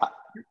 Yes,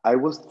 I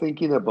was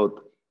thinking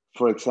about,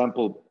 for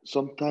example,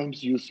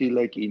 sometimes you see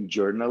like in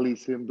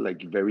journalism,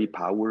 like very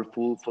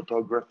powerful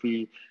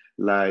photography,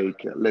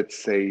 like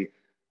let's say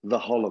the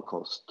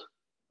Holocaust,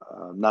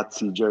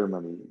 Nazi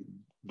Germany.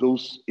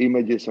 Those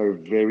images are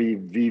very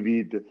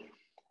vivid,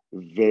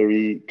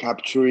 very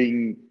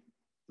capturing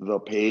the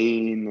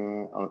pain,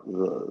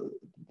 the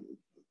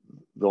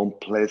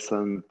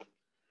unpleasant.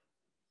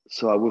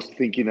 So I was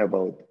thinking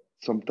about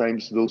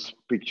sometimes those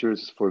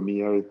pictures for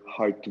me are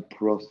hard to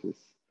process,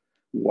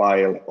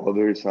 while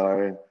others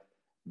are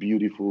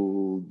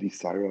beautiful,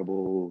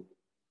 desirable,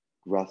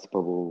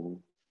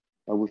 graspable.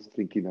 I was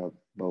thinking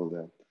about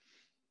that.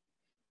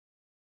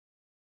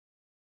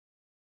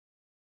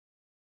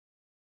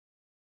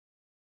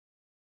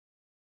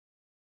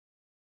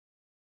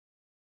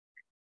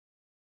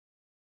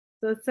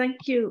 So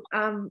thank you.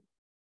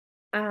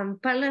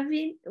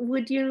 Pallavi,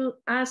 would you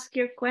ask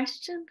your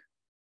question?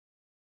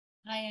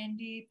 Hi,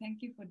 Andy.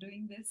 Thank you for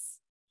doing this.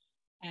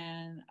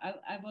 And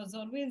I was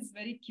always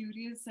very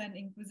curious and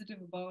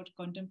inquisitive about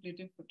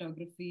contemplative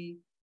photography,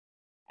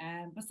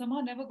 but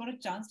somehow never got a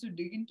chance to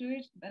dig into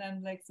it. And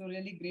I'm like so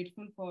really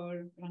grateful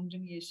for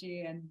Rangjung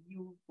Yeshe and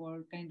you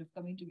for kind of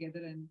coming together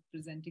and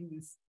presenting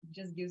this. It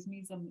just gives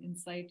me some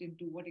insight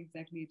into what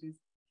exactly it is.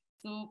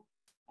 So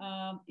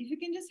if you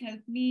can just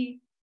help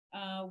me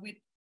with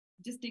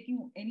just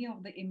taking any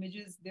of the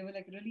images, they were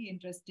like really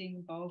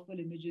interesting, powerful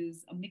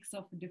images, a mix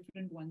of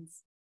different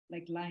ones,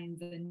 like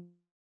lines and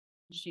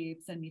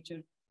shapes and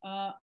nature.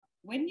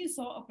 When you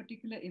saw a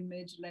particular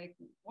image, like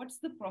what's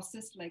the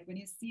process like when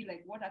you see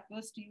like what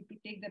occurs to you to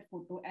take that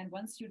photo, and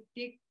once you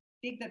take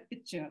that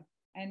picture,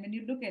 and when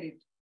you look at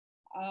it,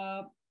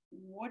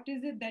 what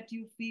is it that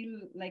you feel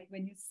like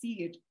when you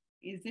see it?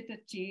 Is it a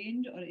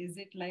change, or is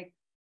it like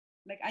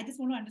I just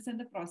want to understand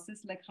the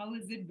process, like how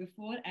is it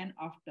before and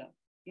after?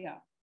 Yeah.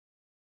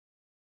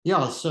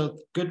 Yeah, so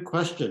good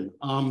question.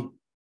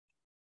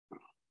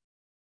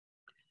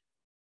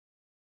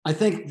 I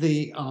think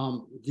the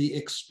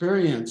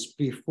experience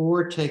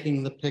before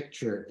taking the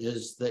picture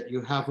is that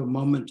you have a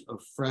moment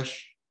of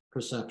fresh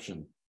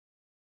perception.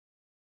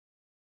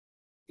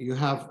 You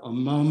have a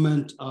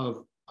moment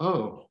of,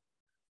 oh,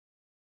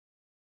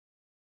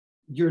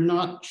 you're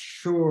not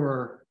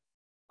sure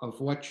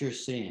of what you're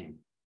seeing.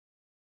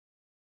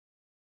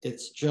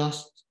 It's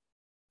just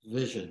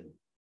vision.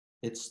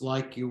 It's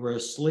like you were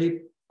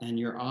asleep and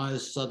your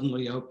eyes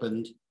suddenly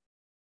opened,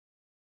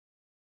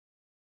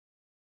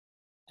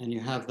 and you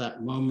have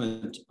that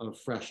moment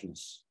of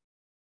freshness,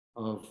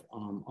 of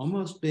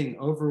almost being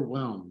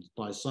overwhelmed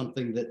by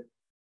something that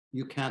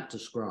you can't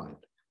describe.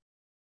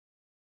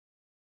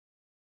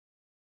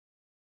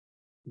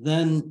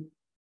 Then,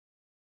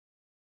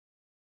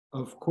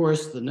 of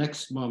course, the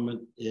next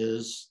moment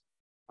is,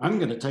 I'm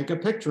going to take a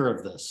picture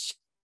of this.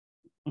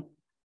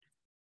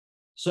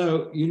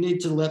 So you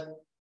need to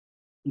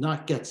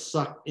not get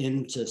sucked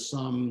into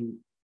some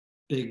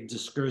big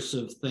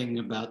discursive thing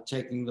about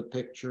taking the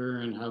picture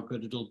and how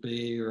good it'll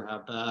be or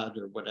how bad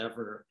or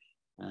whatever,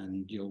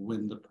 and you'll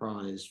win the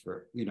prize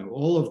for,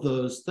 all of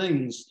those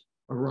things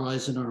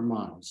arise in our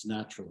minds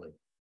naturally.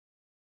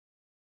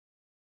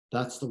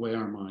 That's the way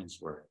our minds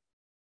work.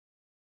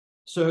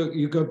 So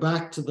you go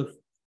back to the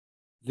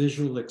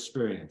visual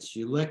experience.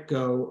 You let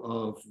go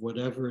of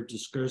whatever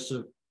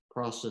discursive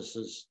process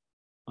is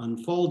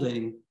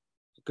unfolding,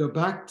 go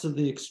back to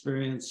the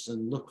experience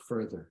and look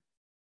further.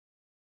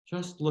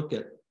 Just look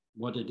at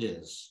what it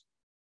is.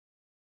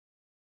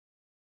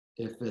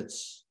 If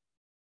it's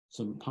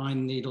some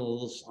pine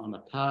needles on a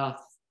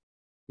path,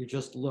 you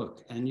just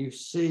look and you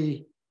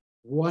see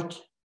what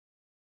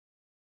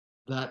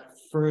that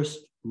first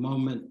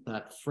moment,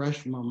 that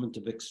fresh moment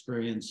of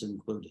experience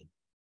included.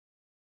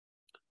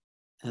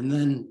 And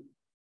then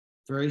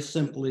very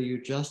simply,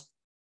 you just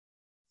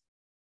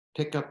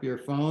pick up your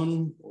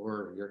phone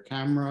or your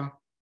camera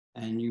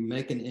and you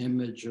make an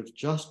image of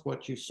just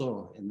what you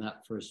saw in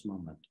that first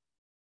moment.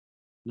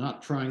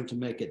 Not trying to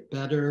make it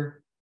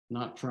better,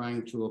 not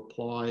trying to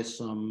apply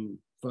some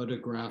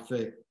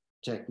photographic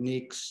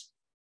techniques,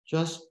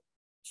 just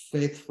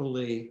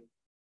faithfully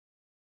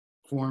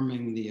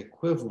forming the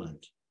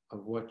equivalent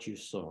of what you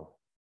saw.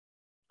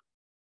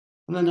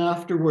 And then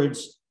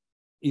afterwards,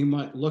 you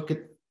might look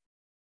at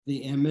the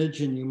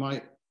image and you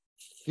might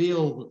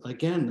feel,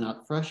 again,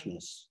 that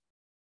freshness.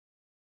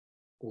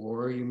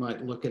 Or you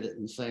might look at it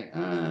and say,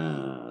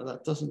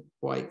 that doesn't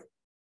quite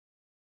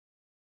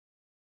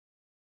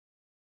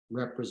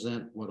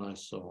represent what I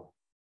saw.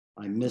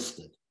 I missed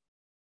it.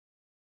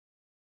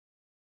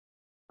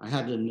 I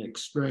had an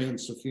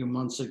experience a few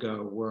months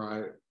ago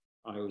where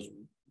I was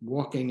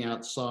walking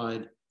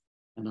outside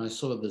and I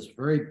saw this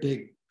very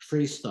big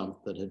tree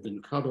stump that had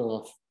been cut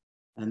off,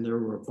 and there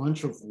were a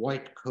bunch of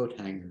white coat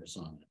hangers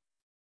on it.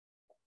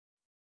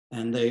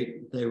 And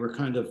they were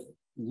kind of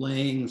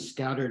laying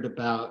scattered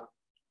about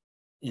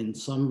in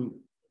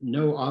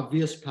no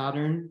obvious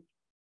pattern,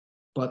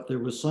 but there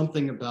was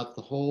something about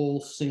the whole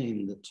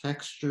scene, the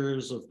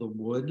textures of the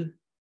wood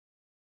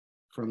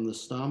from the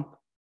stump,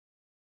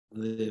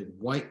 the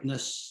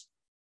whiteness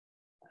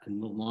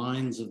and the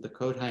lines of the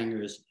coat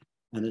hangers,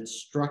 and it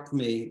struck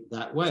me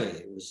that way.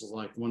 It was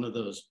like one of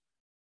those,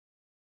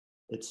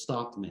 it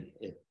stopped me.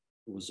 It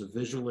was a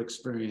visual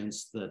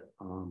experience that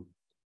I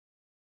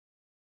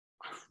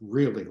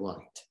really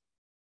liked.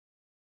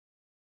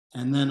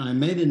 And then I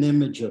made an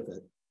image of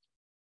it.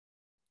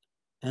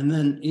 And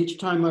then each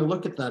time I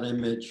look at that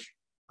image,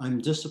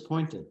 I'm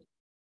disappointed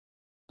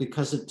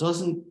because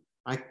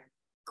I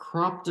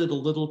cropped it a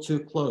little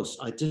too close.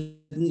 I didn't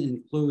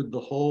include the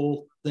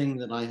whole thing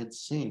that I had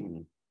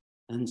seen.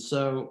 And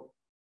so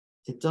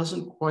it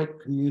doesn't quite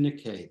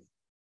communicate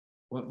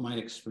what my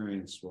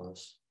experience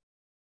was.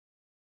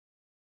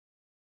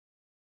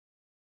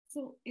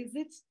 So is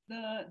it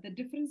the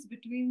difference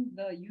between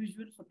the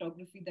usual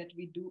photography that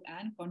we do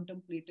and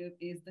contemplative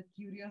is the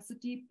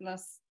curiosity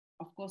plus,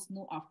 of course,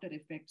 no after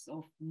effects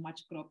of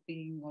much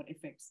cropping or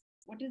effects?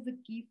 What is the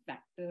key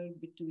factor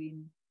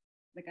between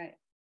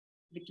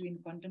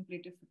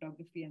contemplative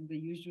photography and the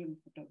usual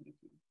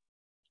photography?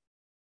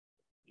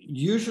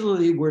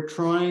 Usually we're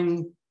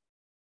trying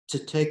to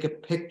take a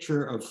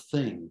picture of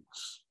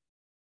things.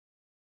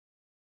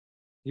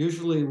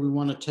 Usually we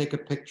want to take a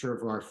picture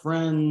of our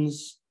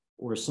friends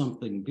or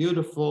something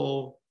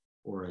beautiful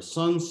or a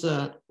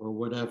sunset or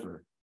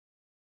whatever.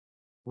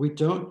 We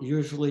don't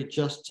usually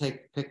just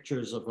take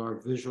pictures of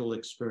our visual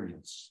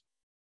experience.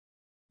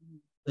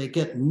 they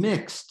get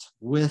mixed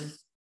with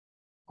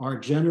our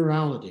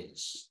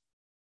generalities.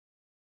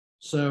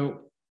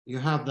 So you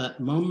have that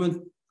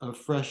moment of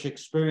fresh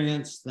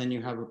experience, then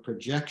you have a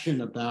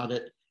projection about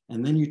it,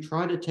 and then you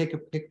try to take a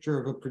picture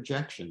of a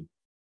projection.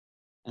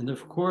 And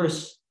of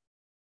course,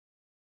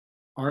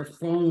 our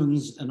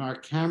phones and our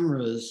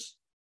cameras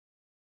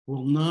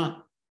will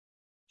not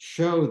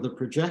show the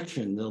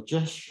projection, they'll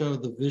just show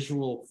the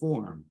visual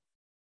form.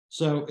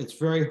 So it's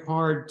very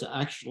hard to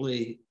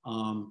actually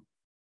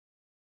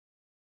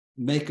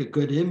make a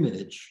good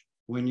image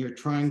when you're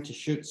trying to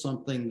shoot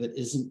something that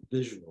isn't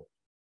visual.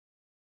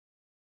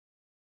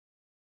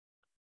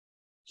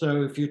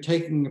 So if you're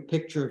taking a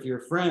picture of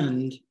your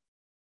friend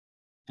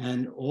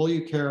and all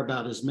you care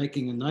about is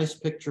making a nice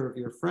picture of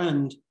your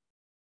friend,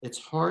 it's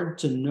hard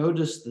to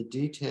notice the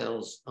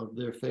details of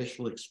their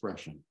facial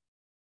expression,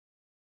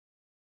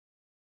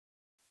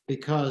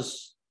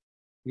 because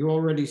you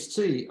already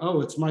see,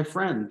 oh, it's my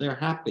friend, they're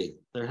happy,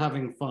 they're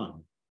having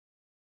fun.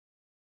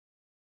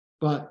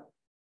 But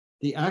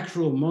the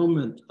actual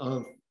moment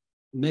of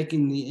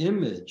making the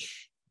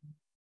image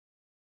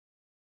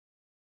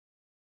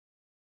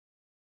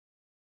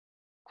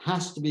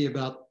has to be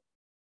about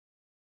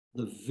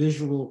the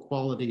visual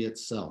quality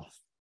itself,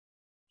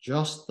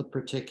 just the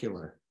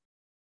particular,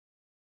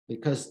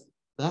 because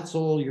that's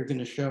all you're going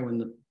to show in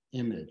the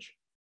image.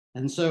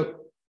 And so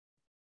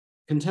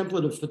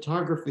contemplative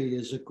photography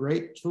is a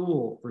great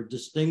tool for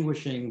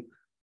distinguishing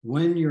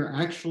when you're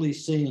actually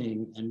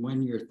seeing and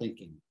when you're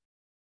thinking,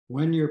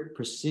 when you're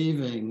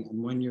perceiving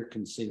and when you're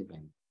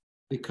conceiving,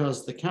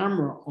 because the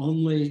camera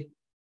only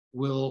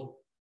will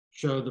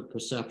show the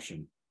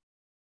perception.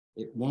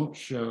 It won't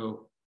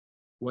show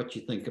what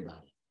you think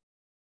about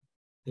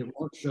it. It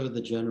won't show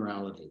the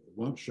generality. It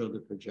won't show the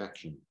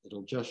projection.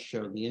 It'll just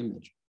show the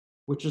image,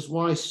 which is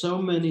why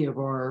so many of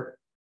our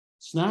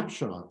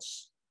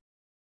snapshots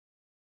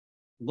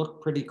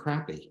look pretty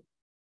crappy,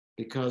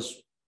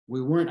 because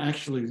we weren't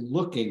actually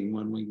looking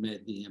when we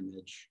made the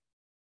image,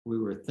 we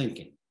were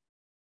thinking.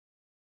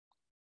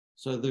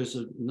 So there's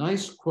a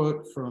nice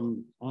quote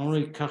from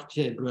Henri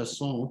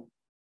Cartier-Bresson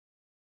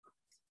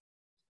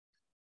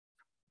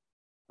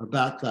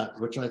about that,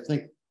 which I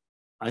think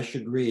I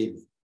should read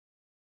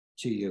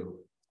to you.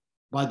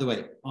 By the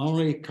way,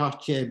 Henri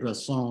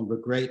Cartier-Bresson, the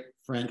great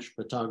French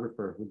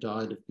photographer who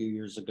died a few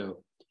years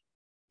ago,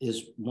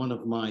 is one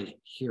of my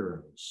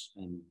heroes,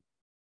 and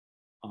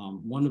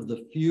one of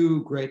the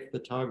few great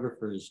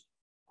photographers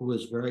who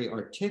was very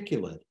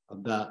articulate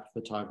about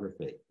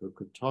photography, who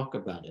could talk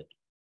about it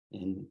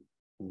in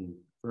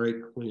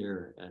very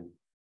clear and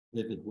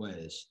vivid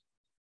ways.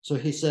 So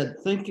he said,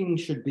 thinking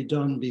should be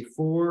done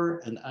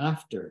before and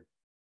after,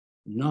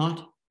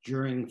 not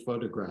during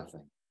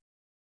photographing.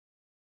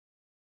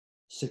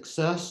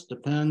 Success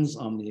depends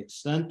on the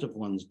extent of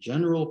one's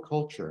general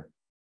culture,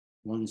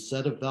 one's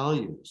set of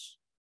values,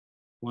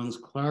 one's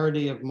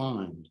clarity of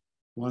mind,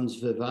 one's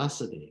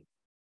vivacity.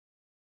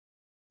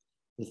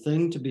 The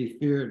thing to be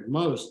feared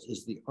most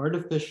is the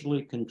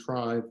artificially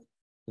contrived,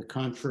 the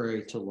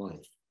contrary to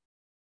life,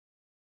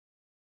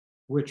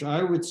 which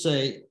I would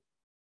say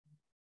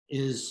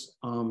is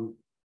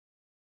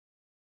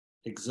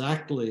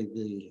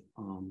exactly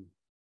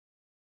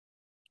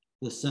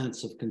the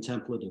sense of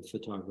contemplative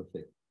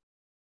photography.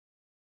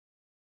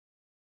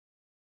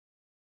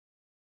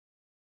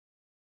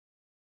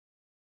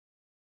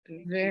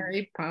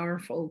 Very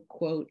powerful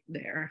quote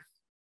there.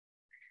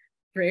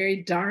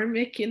 Very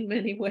dharmic in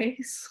many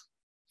ways,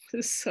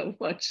 so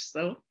much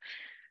so.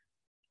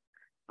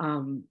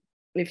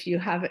 If you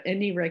have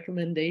any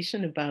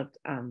recommendation about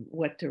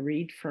what to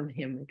read from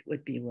him, it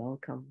would be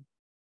welcome.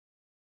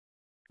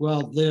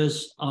 Well,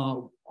 there's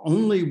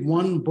only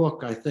one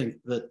book, I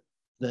think, that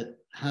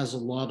has a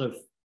lot of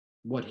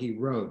what he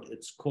wrote.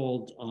 It's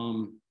called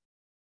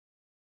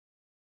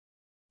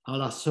À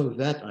la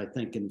Sauvette, I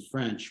think, in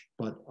French,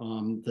 but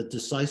The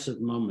Decisive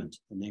Moment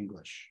in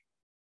English.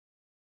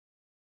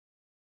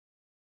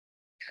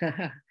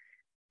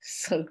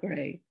 So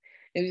great.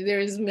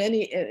 There's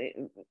many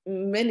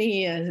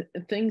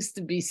things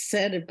to be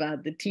said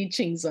about the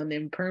teachings on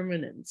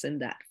impermanence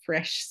and that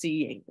fresh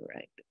seeing,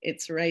 right?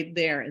 It's right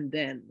there and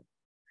then.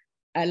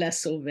 À la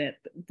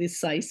Sauvette,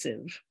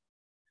 decisive,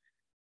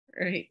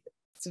 right?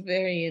 It's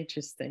very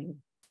interesting.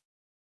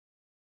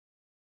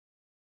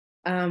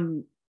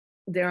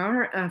 There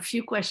are a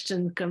few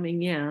questions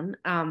coming in,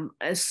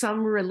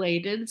 some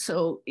related.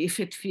 So if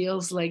it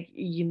feels like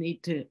you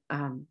need to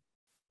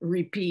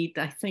repeat,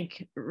 I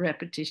think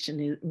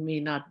repetition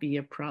may not be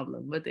a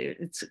problem, but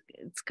it's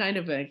kind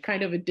of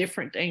a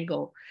different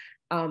angle.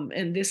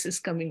 And this is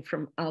coming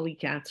from Ali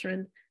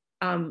Catherine.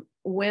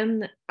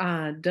 When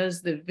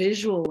does the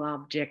visual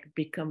object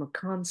become a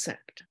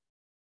concept?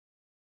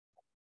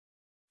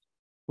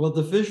 Well,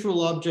 the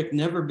visual object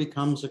never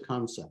becomes a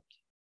concept.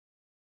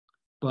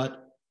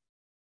 But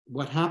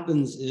what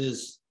happens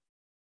is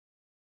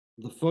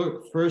the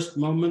first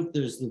moment,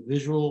 there's the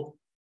visual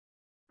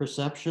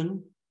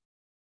perception.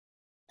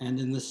 And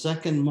in the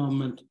second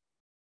moment,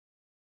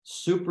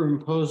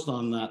 superimposed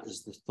on that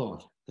is the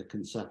thought, the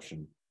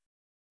conception.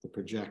 the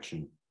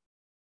projection.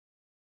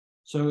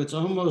 So it's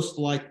almost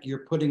like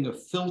you're putting a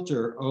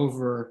filter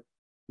over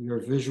your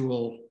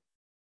visual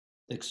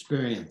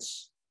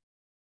experience.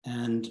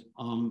 And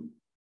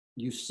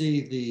you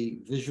see the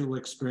visual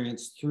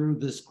experience through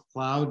this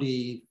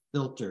cloudy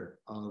filter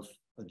of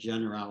a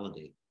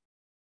generality.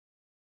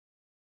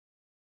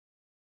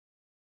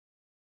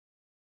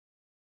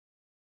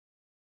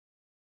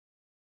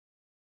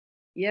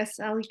 Yes,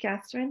 Ali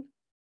Catherine?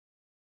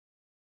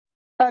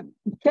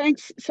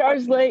 Thanks. Sorry I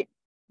was late.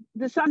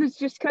 The sun is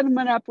just coming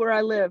up where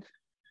I live.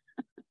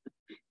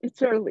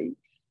 It's early.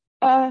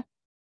 Right.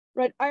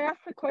 I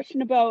asked the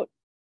question about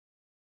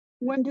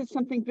when did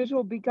something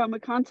visual become a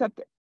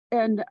concept?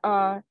 And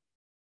the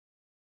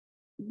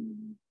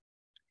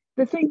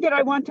thing that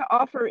I want to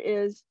offer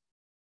is,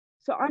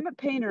 so I'm a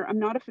painter, I'm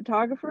not a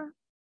photographer.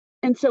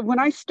 And so when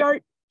I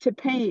start to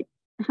paint,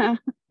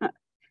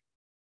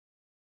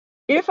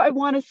 if I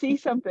want to see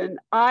something,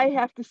 I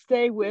have to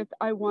stay with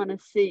I want to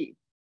see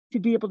to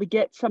be able to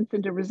get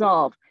something to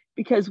resolve,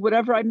 because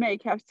whatever I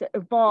make has to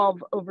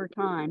evolve over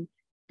time,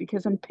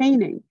 because I'm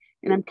painting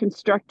and I'm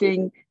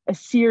constructing a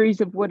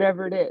series of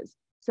whatever it is.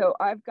 So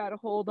I've got to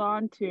hold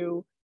on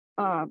to,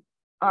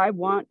 I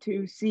want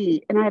to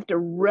see, and I have to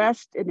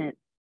rest in it.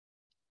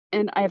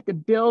 And I have to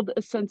build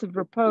a sense of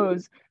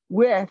repose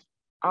with,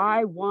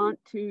 I want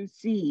to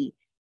see.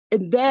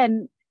 And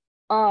then,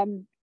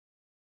 so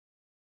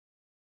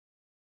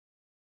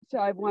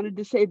I wanted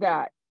to say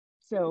that.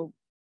 So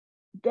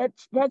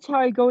that's how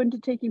I go into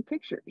taking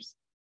pictures,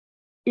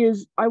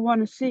 is I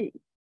want to see.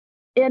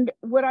 And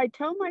what I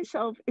tell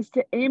myself is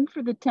to aim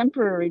for the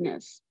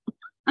temporariness.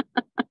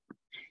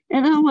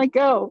 And I'm like,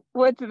 oh,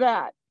 what's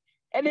that?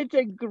 And it's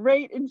a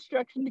great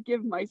instruction to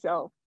give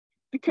myself,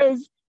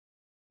 because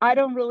I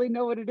don't really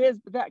know what it is,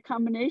 but that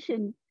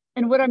combination,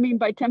 and what I mean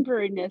by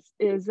temporariness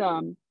is,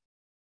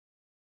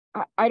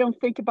 I don't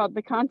think about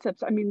the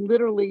concepts. I mean,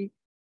 literally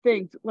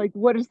things like,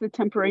 what is the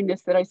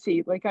temporariness that I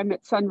see? Like I'm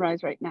at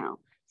sunrise right now.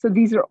 So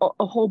these are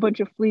a whole bunch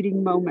of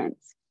fleeting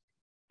moments.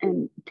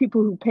 And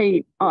people who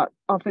paint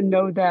often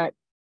know that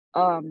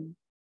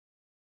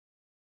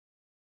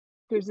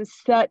there's a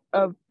set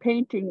of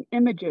painting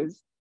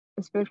images,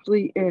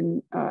 especially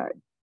in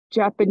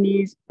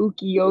Japanese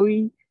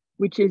ukiyo-e,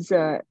 which is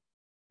art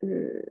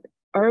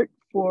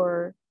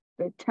for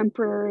the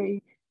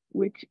temporary,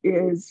 which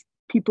is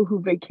people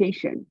who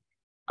vacation.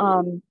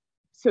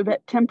 So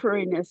that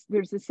temporariness,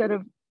 there's a set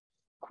of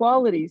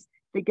qualities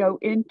that go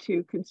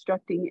into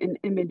constructing an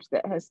image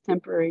that has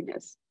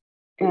temporariness.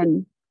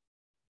 And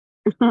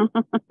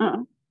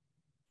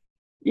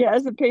yeah,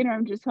 as a painter,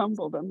 I'm just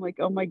humbled. I'm like,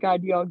 oh my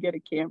God, you all get a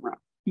camera.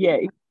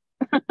 Yay.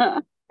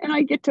 And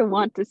I get to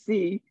want to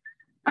see.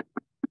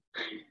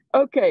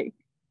 Okay,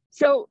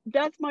 so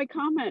that's my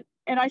comment.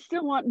 And I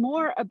still want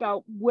more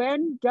about,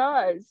 when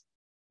does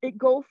it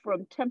go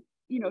from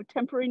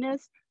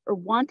temporariness or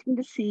wanting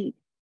to see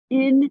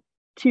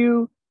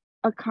into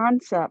a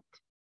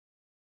concept?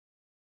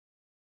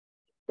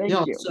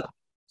 Thank you.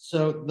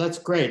 So that's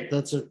great.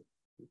 That's a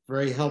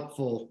very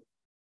helpful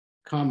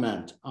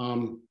comment.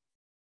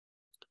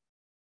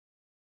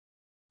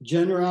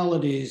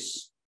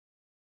 Generalities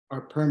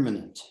are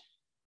permanent.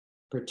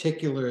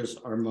 Particulars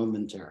are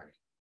momentary.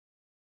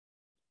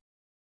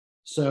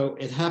 So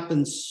it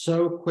happens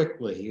so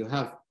quickly. You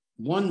have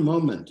one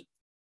moment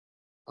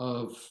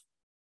of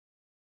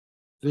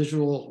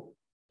visual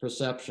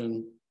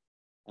perception,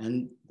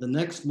 and the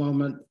next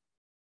moment,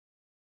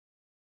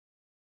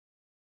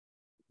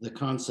 the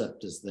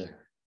concept is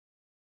there.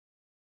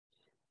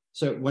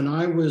 So when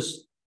I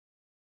was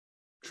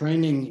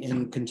training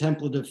in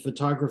contemplative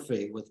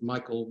photography with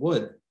Michael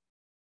Wood,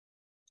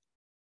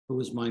 who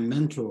was my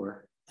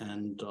mentor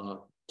and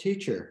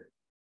teacher,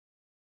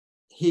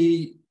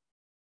 he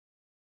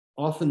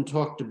often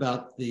talked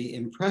about the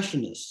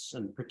Impressionists,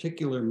 in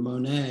particular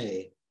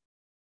Monet,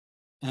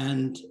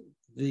 and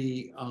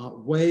the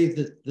way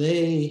that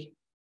they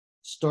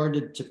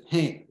started to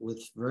paint with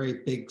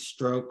very big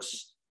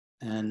strokes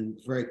and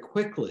very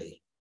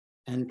quickly,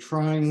 and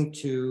trying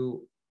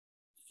to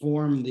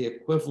form the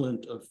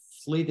equivalent of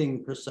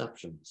fleeting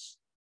perceptions,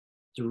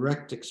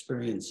 direct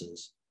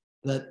experiences,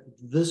 that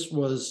this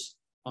was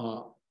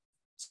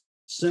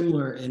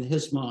similar in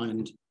his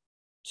mind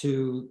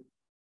to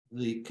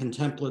the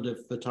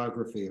contemplative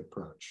photography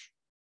approach.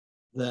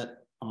 That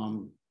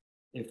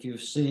if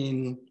you've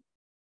seen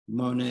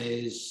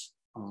Monet's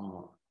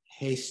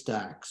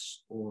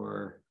haystacks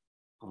or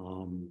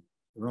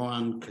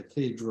Rouen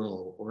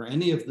Cathedral or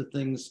any of the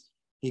things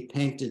he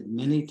painted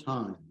many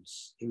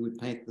times, he would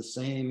paint the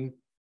same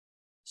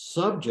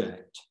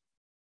subject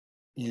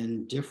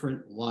in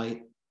different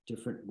light,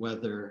 different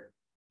weather,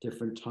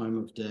 different time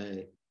of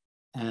day.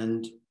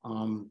 And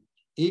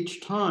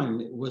each time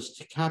it was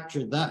to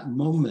capture that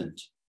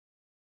moment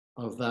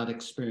of that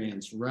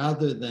experience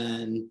rather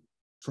than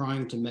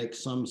trying to make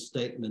some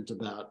statement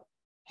about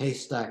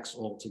haystacks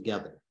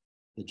altogether,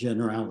 the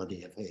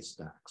generality of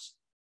haystacks.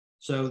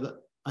 So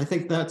I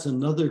think that's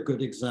another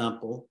good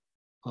example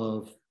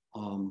of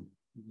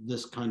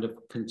this kind of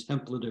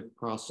contemplative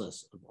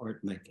process of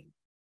art making.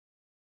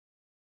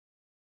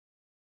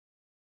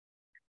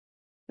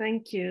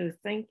 Thank you.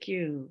 Thank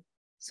you.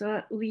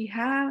 So we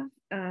have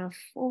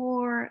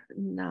 4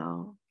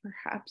 now,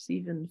 perhaps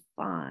even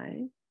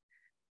 5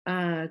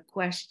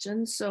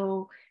 questions.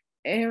 So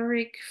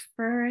Eric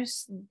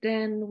first,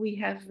 then we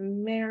have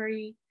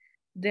Mary,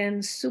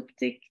 then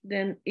Suptik,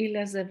 then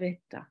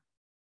Elizaveta.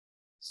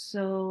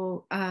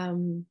 So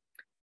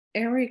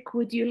Eric,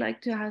 would you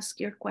like to ask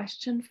your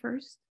question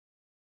first?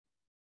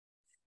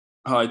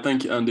 Hi,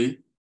 thank you, Andy.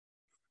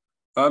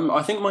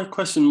 I think my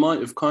question might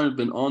have kind of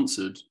been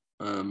answered.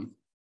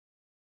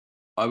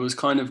 I was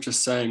kind of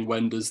just saying,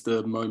 when does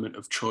the moment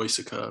of choice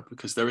occur?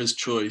 Because there is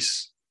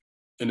choice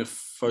in a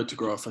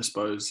photograph, I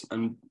suppose.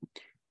 And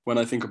when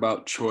I think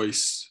about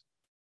choice,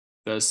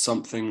 there's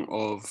something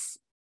of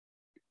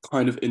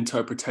kind of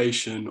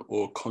interpretation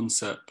or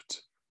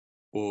concept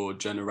or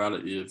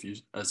generality, of you,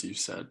 as you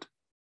said.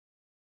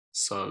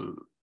 So,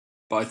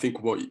 but I think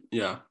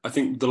I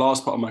think the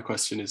last part of my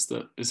question is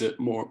that, is it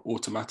more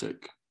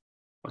automatic,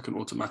 like an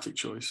automatic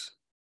choice?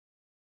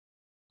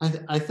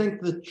 I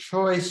think the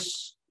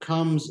choice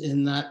comes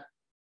in that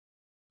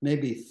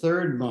maybe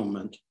third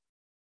moment,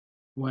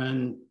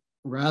 when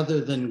rather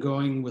than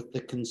going with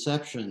the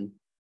conception,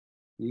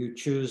 you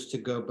choose to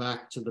go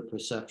back to the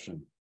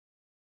perception.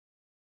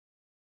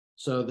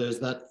 So there's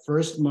that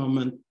first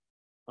moment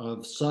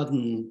of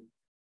sudden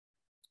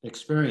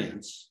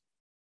experience,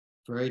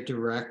 very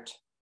direct,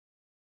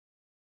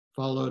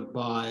 followed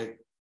by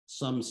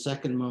some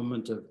second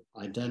moment of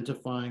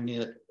identifying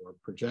it or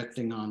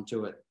projecting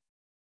onto it.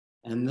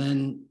 And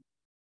then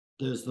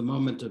there's the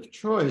moment of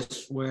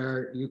choice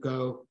where you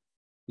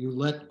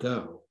let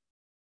go.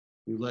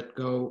 You let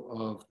go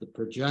of the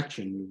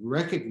projection. You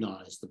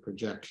recognize the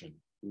projection.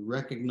 You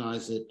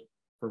recognize it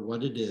for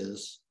what it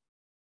is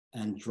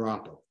and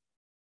drop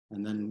it.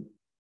 And then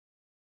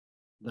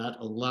that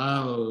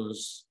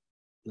allows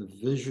the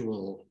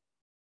visual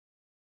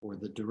or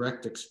the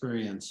direct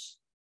experience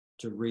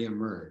to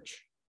reemerge.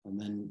 And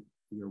then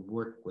you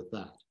work with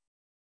that.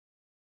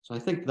 So I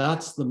think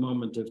that's the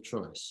moment of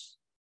choice.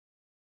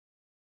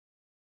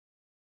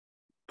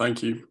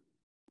 Thank you.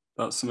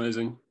 That's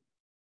amazing.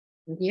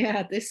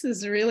 Yeah, this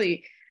is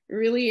really,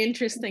 really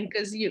interesting,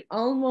 because you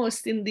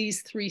almost, in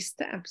these 3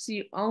 steps,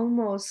 you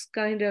almost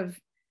kind of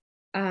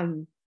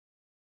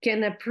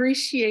can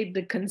appreciate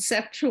the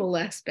conceptual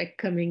aspect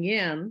coming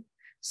in,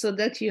 so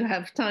that you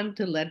have time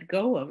to let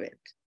go of it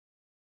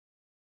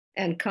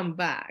and come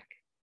back.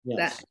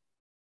 Yes.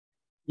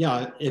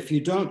 Yeah, if you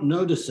don't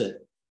notice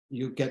it,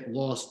 you get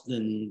lost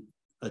in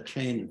a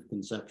chain of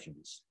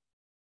conceptions,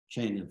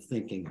 chain of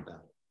thinking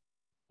about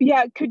it.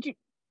 Yeah, could you,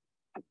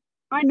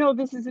 I know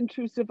this is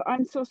intrusive.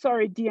 I'm so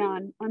sorry,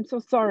 Dion. I'm so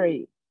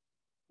sorry.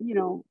 You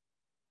know,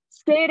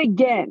 say it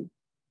again,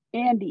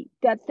 Andy.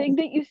 That thing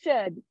that you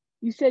said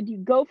you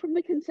go from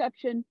the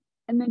conception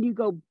and then you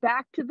go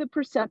back to the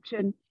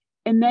perception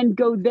and then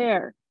go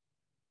there.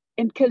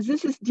 And because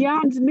this is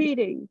Dion's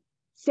meeting,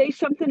 say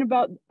something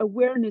about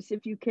awareness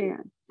if you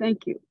can.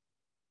 Thank you.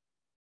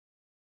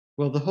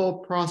 Well, the whole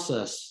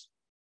process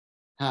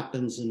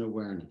happens in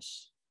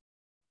awareness.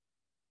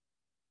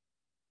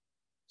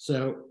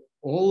 So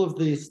all of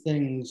these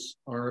things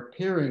are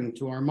appearing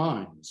to our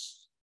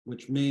minds,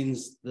 which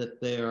means that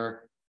they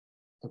are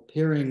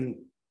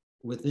appearing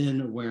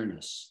within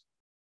awareness.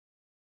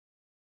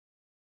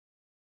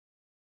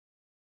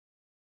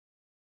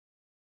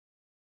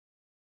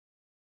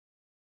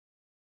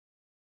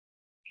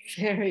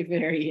 Very,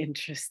 very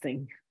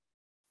interesting.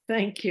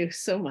 Thank you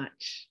so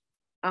much.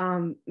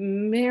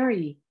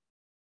 Mary,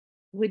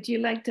 would you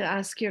like to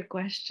ask your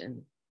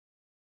question?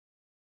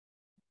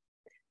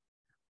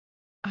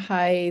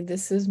 Hi,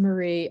 this is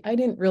Marie. I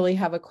didn't really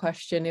have a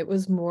question. It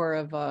was more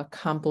of a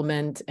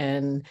compliment,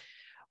 and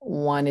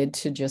wanted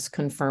to just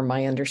confirm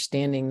my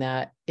understanding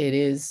that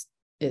it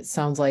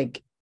sounds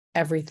like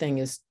everything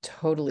is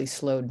totally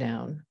slowed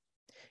down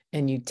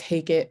and you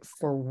take it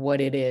for what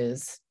it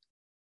is.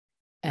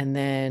 And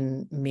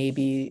then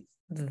maybe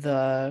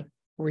the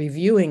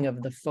reviewing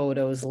of the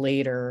photos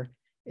later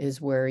is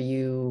where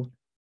you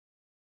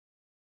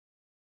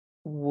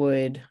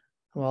would,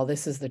 well,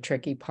 this is the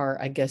tricky part.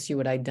 I guess you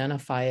would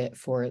identify it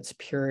for its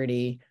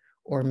purity,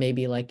 or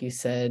maybe, like you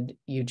said,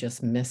 you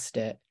just missed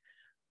it.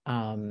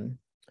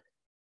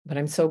 But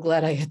I'm so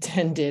glad I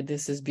attended.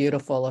 This is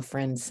beautiful. A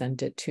friend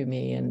sent it to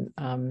me,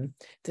 and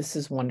this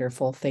is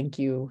wonderful. Thank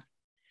you.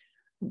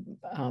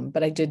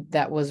 But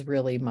that was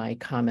really my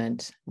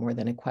comment more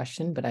than a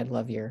question, but I'd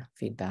love your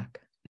feedback.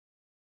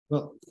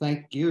 Well,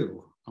 thank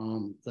you.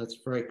 That's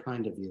very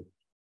kind of you.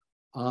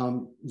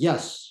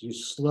 Yes, you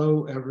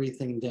slow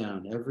everything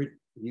down.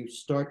 You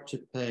start to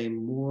pay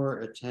more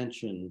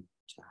attention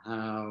to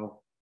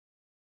how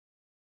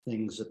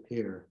things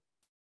appear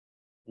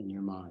in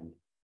your mind.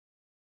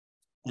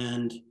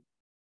 And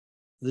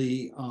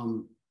the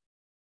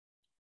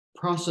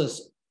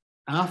process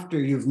after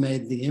you've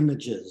made the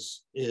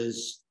images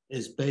is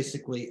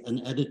basically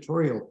an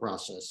editorial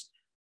process.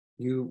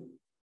 You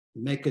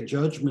make a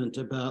judgment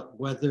about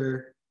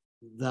whether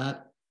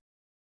that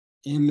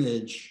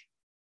image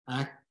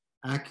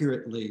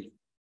accurately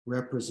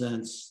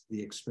represents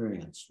the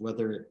experience,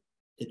 whether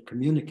it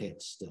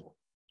communicates still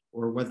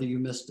or whether you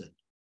missed it.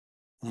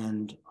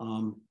 And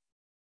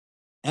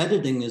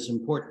editing is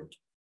important.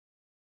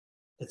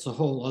 It's a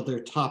whole other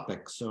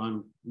topic, so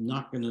I'm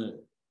not going to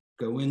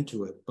go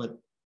into it, but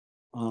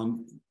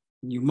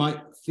you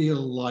might feel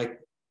like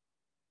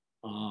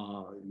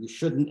you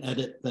shouldn't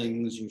edit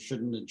things, you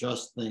shouldn't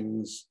adjust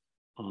things,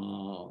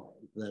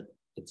 that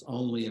it's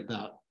only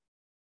about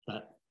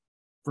that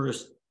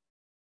first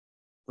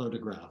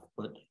photograph.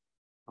 But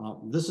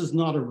this is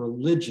not a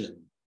religion,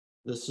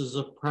 this is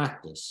a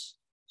practice.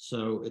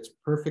 So it's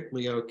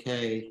perfectly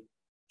okay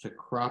to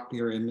crop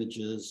your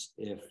images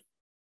if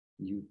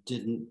you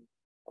didn't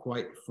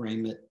quite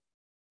frame it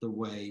the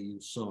way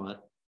you saw it.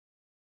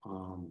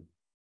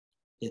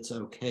 It's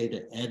okay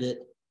to edit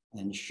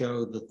and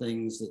show the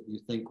things that you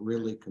think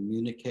really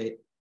communicate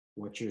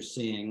what you're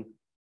seeing.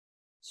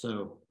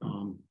 So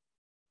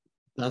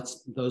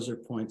those are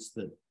points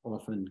that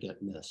often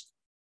get missed.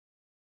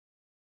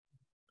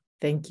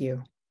 Thank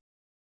you.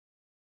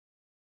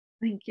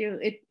 Thank you.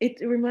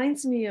 It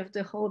reminds me of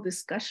the whole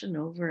discussion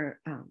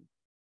over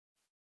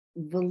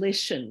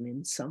volition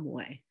in some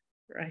way,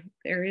 right?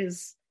 There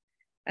is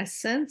a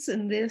sense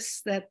in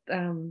this that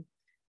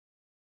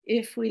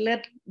if we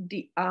let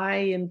the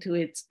eye into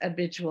its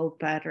habitual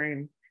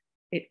pattern,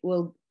 it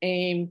will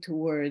aim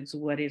towards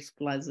what is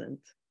pleasant,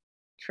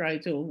 try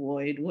to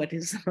avoid what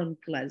is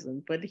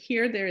unpleasant. But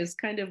here there is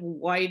kind of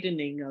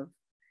widening of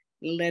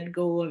let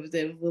go of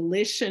the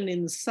volition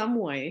in some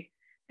way,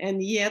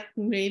 and yet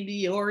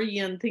maybe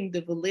orienting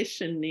the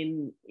volition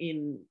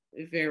in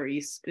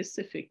very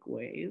specific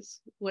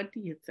ways. What do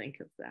you think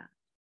of that?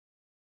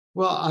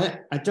 Well,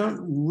 I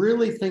don't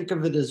really think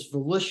of it as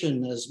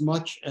volition as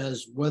much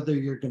as whether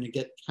you're going to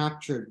get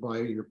captured by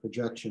your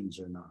projections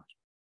or not.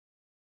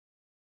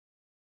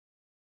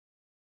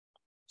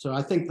 So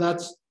I think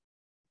that's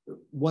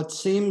what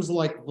seems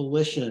like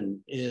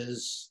volition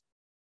is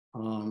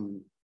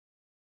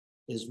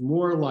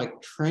more like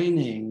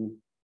training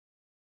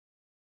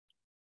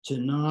to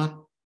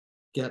not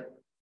get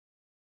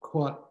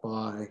caught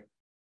by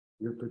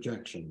your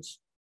projections.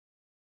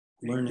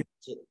 Learning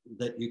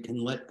that you can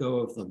let go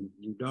of them.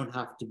 You don't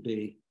have to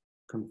be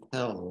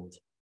compelled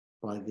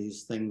by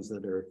these things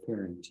that are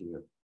appearing to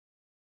you.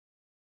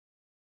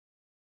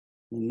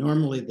 And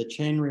normally the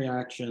chain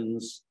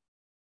reactions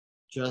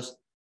just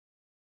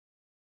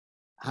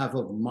have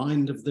a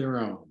mind of their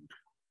own.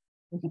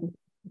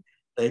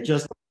 They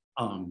just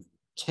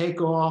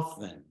take off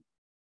and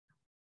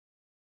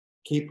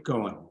keep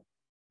going.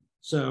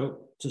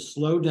 So to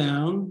slow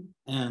down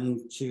and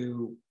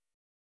to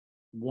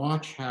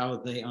watch how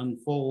they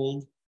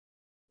unfold,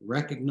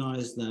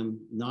 recognize them,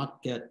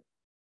 not get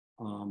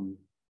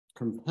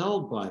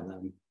compelled by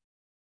them,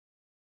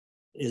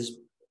 is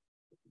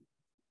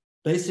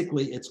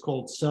basically, it's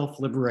called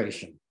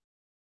self-liberation.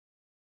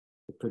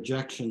 The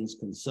projections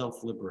can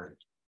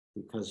self-liberate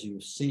because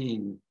you've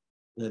seen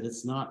that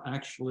it's not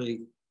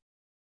actually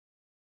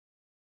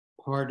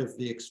part of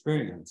the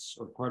experience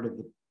or part of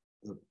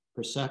the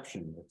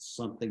perception, it's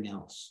something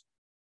else.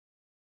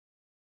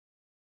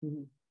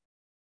 Mm-hmm.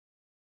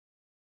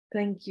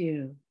 Thank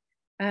you.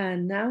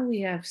 And now we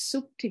have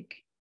Suptik.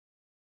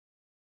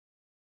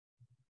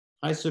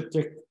 Hi,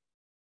 Suptik.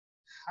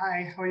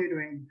 Hi, how are you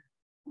doing?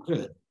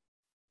 Good.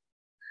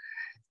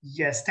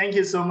 Yes, thank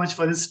you so much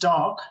for this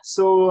talk.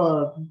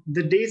 So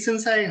the day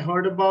since I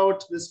heard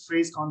about this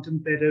phrase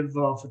contemplative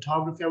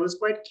photography, I was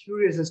quite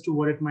curious as to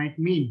what it might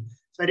mean.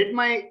 So I did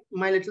my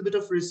little bit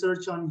of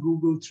research on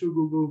Google, through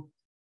Google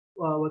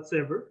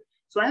whatsoever.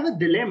 So I have a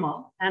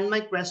dilemma and my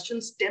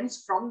question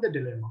stems from the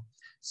dilemma.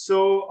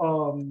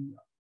 So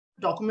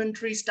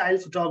documentary style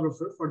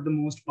photographer for the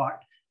most part.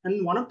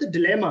 And one of the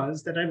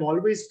dilemmas that I've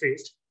always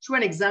faced, through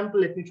an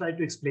example, let me try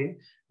to explain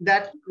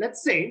that.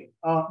 Let's say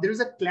there is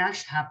a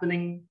clash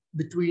happening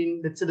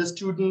between, let's say, the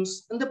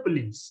students and the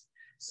police.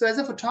 So as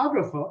a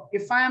photographer,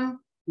 if I'm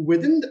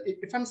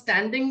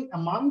standing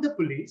among the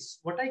police,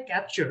 what I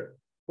capture,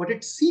 what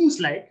it seems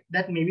like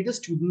that maybe the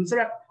students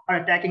are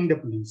attacking the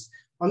police.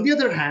 On the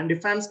other hand,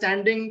 if I'm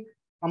standing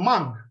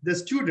among the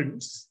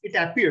students, it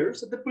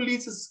appears that the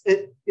police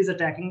is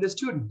attacking the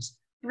students.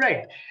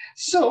 Right.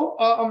 So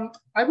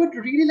I would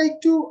really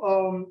like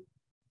to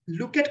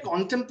look at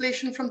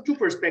contemplation from two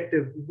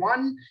perspectives.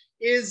 One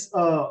is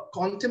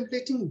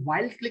contemplating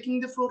while clicking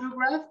the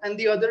photograph, and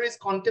the other is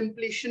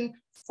contemplation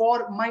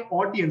for my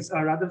audience,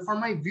 or rather for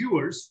my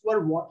viewers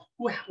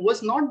who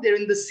was not there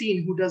in the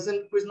scene, who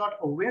is not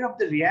aware of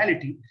the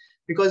reality.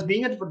 Because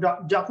being a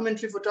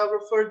documentary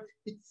photographer,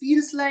 it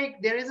feels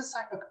like there is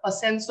a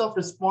sense of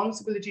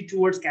responsibility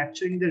towards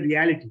capturing the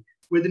reality,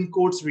 within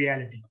quotes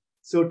reality,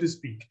 so to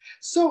speak.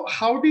 So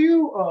how do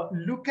you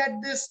look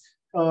at this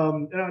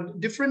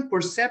different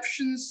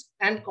perceptions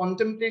and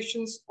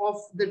contemplations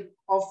of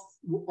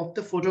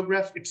the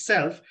photograph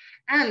itself,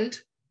 and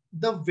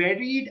the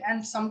varied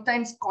and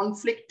sometimes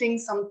conflicting,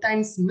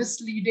 sometimes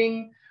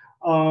misleading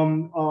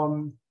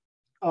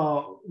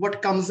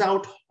what comes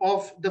out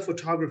of the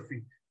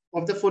photography,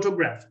 of the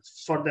photograph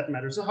for that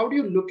matter? So how do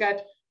you look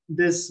at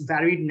this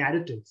varied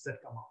narratives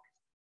that come out.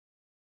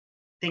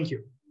 Thank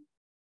you.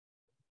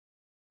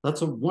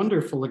 That's a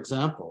wonderful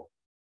example.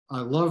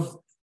 I love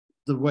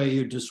the way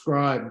you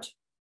described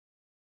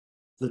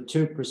the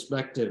two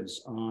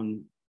perspectives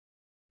on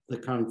the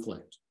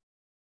conflict.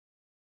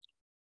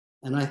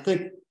 And I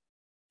think,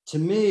 to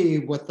me,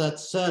 what that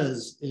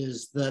says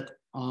is that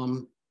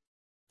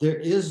there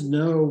is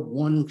no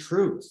one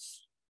truth.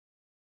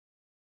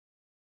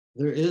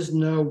 There is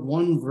no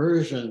one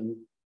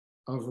version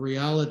of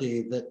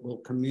reality that will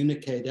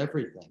communicate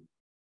everything.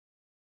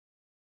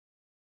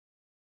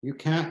 You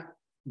can't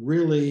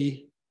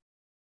really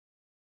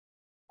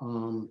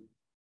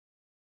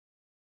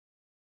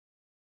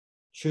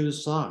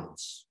choose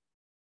sides,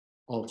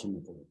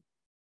 ultimately.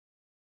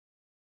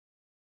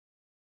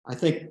 I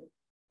think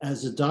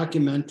as a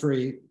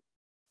documentary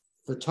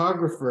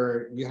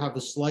photographer, you have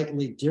a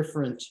slightly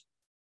different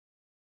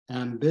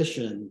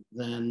ambition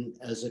than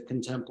as a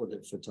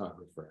contemplative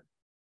photographer.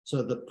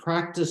 So the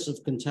practice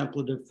of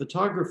contemplative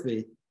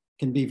photography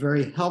can be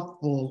very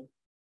helpful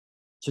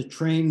to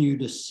train you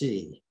to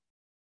see.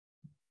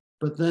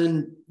 But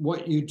then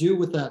what you do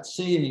with that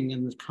seeing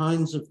and the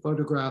kinds of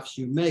photographs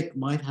you make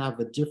might have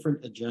a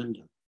different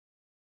agenda.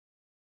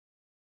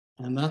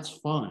 And that's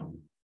fine.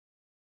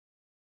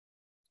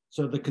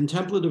 So the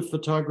contemplative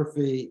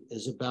photography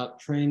is about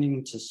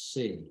training to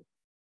see,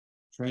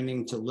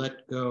 training to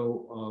let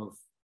go of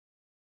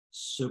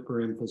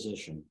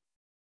superimposition,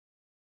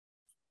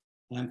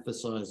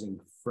 emphasizing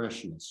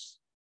freshness.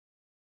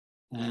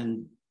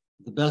 And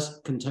the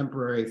best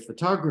contemporary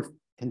photography,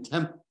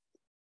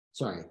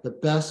 the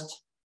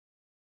best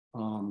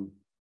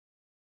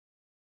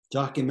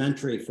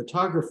documentary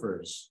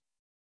photographers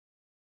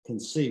can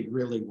see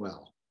really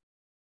well.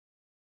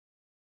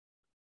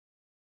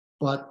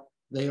 But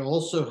they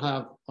also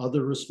have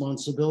other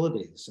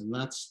responsibilities, and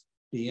that's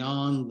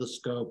beyond the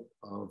scope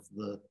of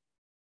the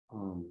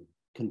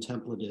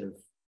contemplative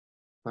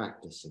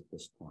practice at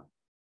this point.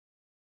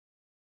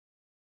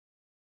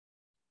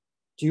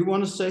 Do you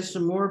want to say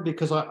some more?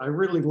 Because I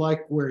really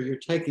like where you're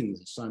taking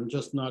this. I'm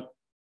just not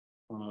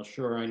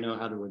sure I know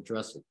how to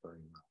address it very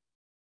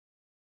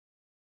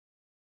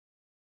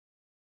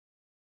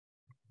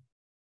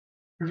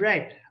well.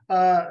 Right.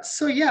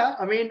 So yeah,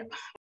 I mean,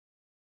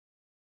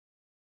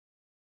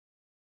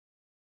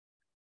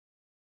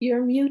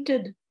 you're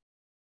muted.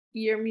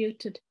 You're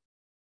muted.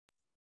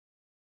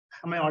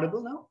 Am I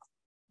audible now?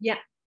 Yeah.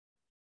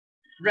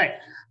 Right.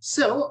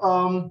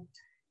 So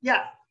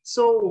yeah.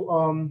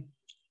 So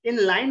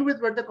in line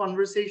with what the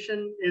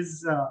conversation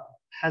is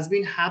has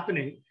been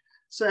happening.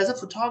 So as a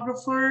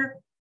photographer,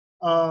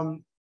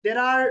 there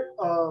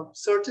are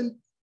certain,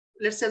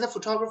 let's say as a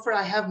photographer,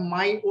 I have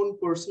my own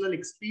personal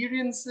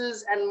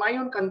experiences and my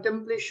own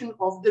contemplation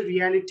of the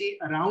reality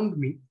around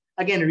me.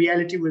 Again,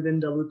 reality within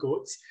double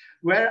quotes,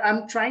 where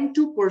I'm trying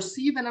to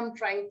perceive and I'm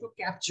trying to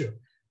capture.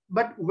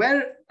 But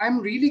where I'm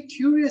really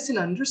curious in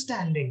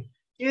understanding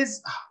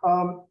is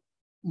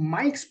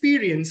my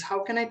experience,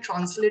 how can I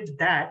translate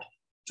that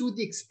to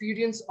the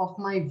experience of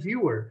my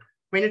viewer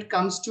when it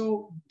comes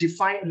to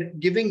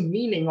giving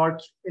meaning or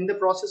in the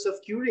process of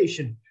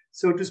curation,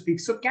 so to speak.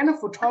 So can a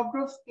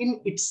photograph in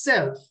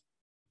itself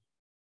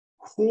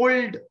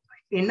hold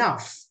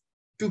enough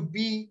to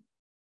be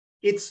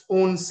its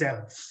own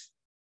self?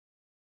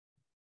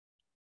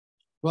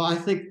 Well, I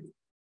think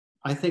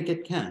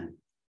it can,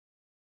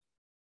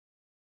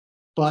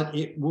 but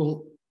it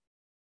will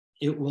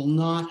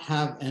not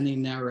have any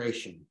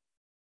narration.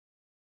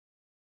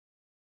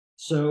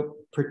 So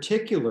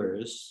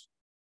particulars,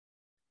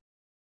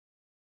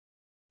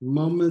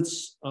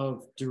 moments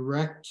of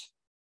direct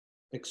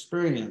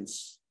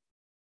experience,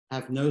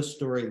 have no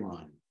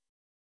storyline.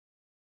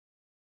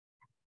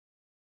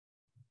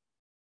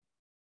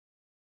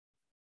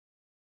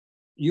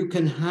 You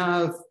can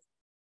have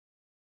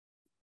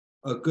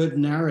a good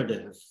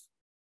narrative.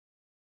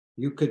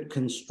 You could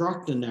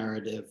construct a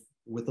narrative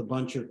with a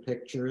bunch of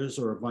pictures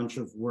or a bunch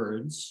of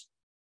words,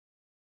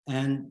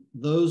 and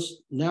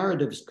those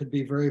narratives could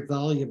be very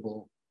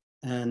valuable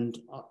and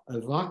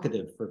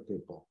evocative for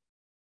people.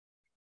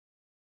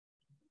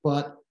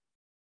 But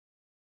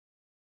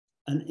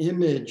an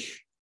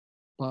image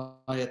by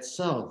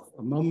itself,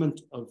 a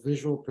moment of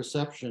visual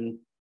perception,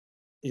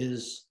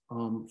 is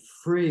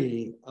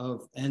free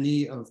of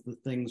any of the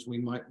things we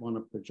might want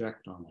to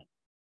project on it.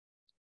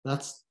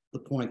 That's the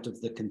point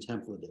of the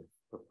contemplative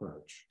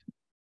approach.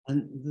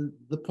 And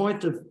the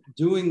point of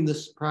doing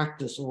this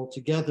practice all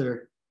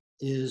together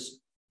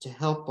is to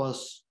help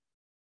us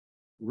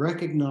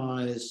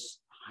recognize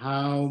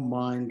how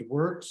mind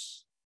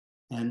works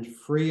and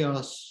free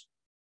us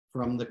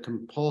from the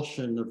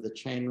compulsion of the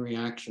chain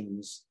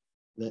reactions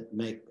that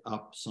make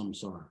up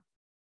samsara.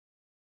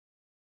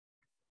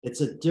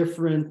 It's a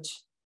different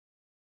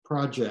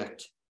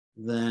project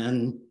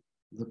than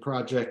the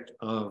project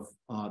of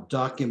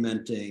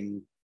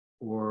documenting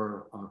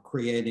or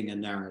creating a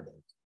narrative.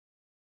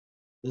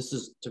 This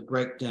is to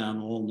break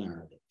down all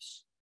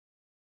narratives.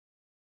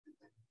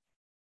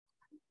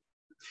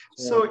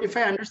 So if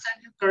I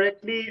understand you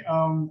correctly,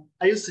 are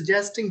you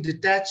suggesting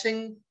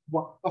detaching,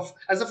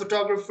 as a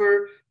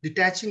photographer,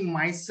 detaching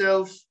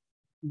myself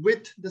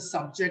with the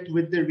subject,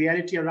 with the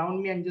reality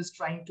around me, and just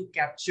trying to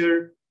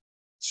capture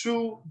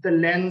through the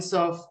lens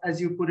of, as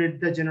you put it,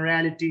 the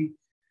generality,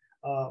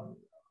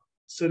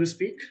 so to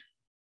speak?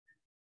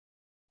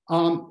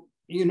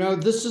 You know,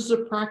 this is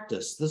a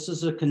practice. This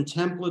is a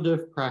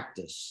contemplative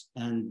practice.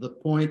 And the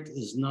point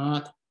is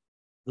not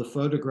the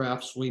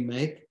photographs we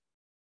make.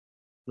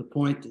 The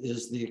point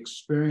is the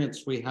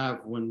experience we have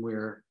when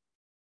we're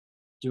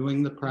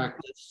doing the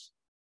practice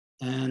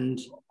and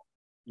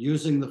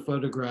using the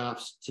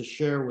photographs to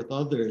share with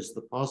others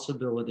the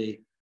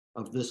possibility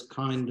of this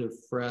kind of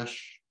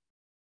fresh,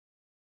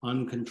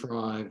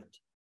 uncontrived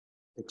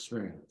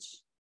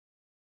experience.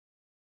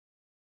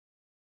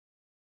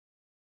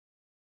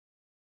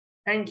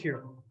 Thank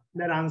you.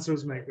 That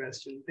answers my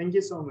question. Thank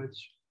you so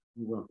much.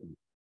 You're welcome.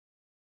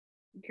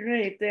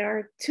 Great. There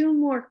are two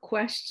more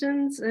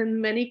questions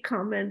and many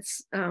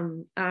comments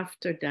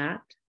after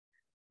that.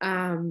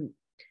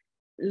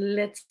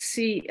 Let's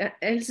see.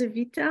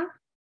 Elzevita,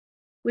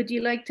 would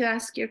you like to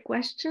ask your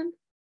question?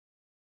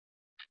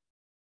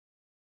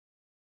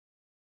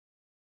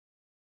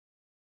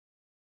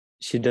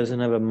 She doesn't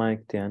have a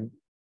mic, Dan.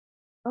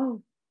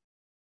 Oh,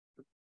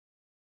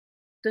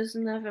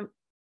 doesn't have a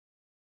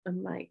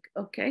mic.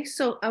 Okay,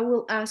 so I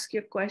will ask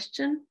your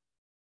question.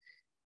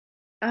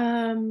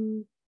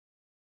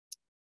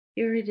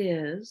 Here it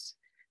is.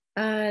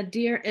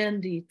 Dear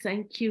Andy,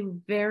 thank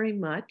you very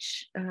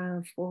much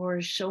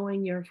for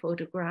showing your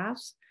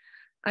photographs.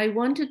 I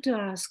wanted to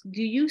ask,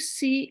 do you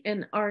see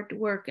an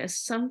artwork as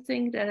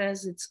something that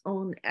has its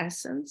own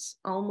essence,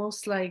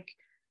 almost like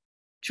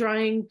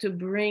trying to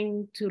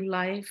bring to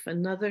life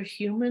another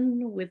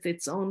human with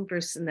its own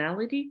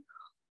personality?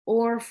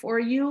 Or for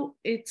you,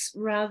 it's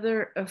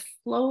rather a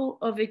flow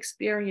of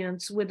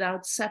experience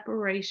without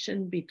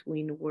separation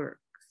between works?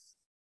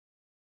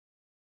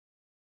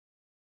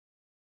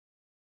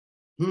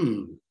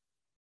 I'm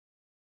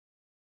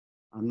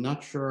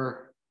not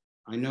sure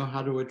I know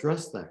how to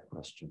address that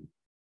question.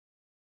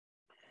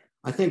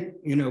 I think,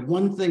 you know,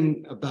 one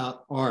thing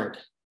about art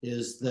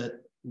is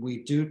that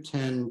we do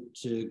tend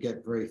to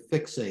get very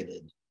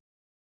fixated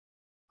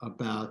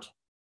about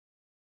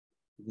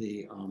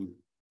the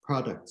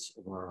products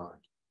of our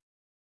art.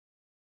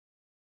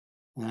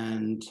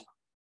 And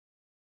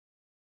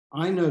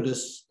I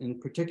notice in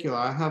particular,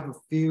 I have a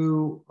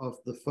few of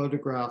the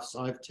photographs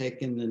I've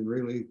taken and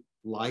really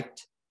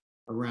liked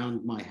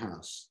around my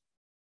house.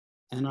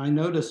 And I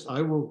notice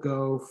I will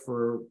go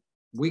for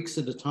weeks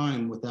at a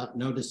time without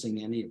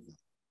noticing any of them.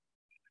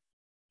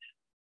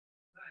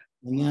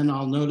 And then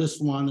I'll notice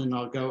one and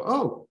I'll go,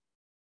 oh,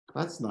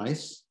 that's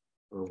nice,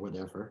 or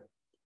whatever.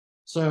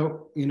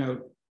 So, you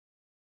know,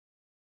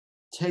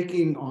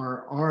 taking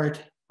our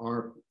art,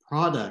 our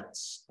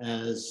products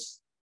as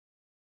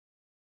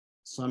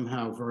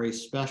somehow very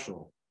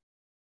special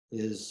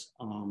is,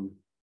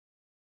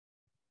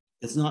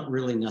 it's not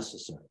really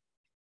necessary.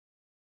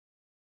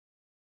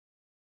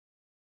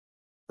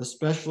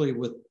 Especially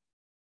with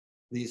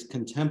these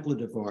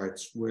contemplative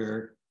arts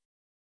where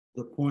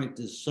the point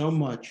is so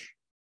much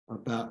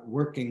about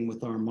working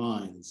with our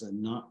minds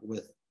and not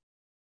with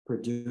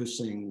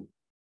producing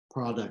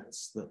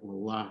products that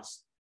will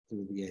last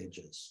through the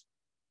ages.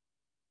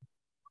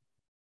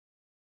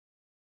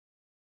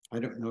 I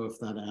don't know if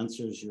that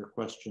answers your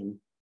question,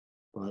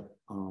 but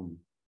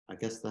I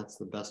guess that's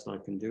the best I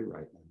can do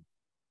right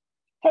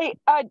now. Hey,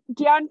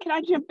 Dion, can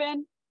I jump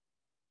in?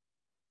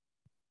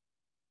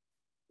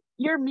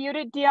 You're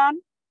muted, Dion.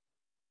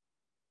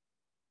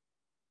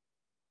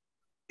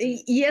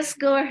 Yes,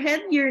 go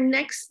ahead. You're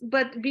next,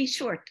 but be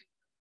short.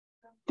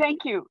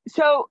 Thank you.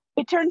 So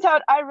it turns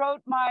out I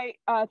wrote my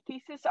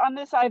thesis on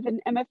this. I have an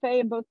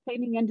MFA in both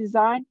painting and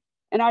design,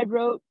 and I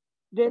wrote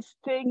this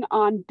thing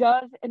on,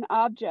 does an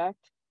object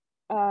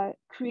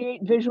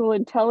create visual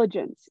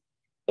intelligence?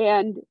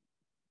 And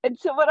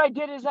so what I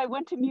did is I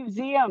went to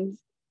museums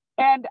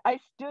and I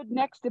stood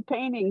next to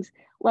paintings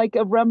like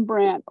a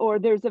Rembrandt, or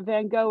there's a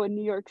Van Gogh in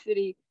New York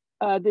City,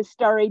 this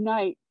Starry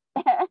Night.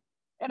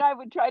 And I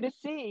would try to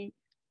see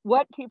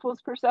what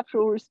people's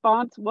perceptual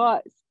response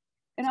was.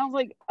 And I was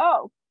like,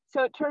 oh,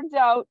 so it turns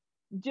out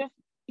just,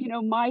 you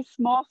know, my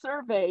small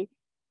survey,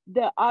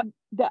 the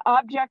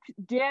objects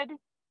did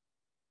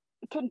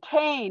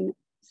contain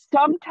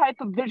some type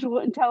of visual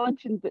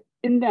intelligence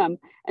in them.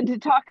 And to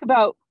talk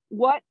about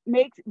what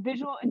makes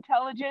visual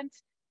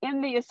intelligence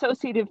in the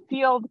associative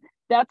field,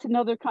 that's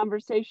another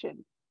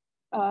conversation.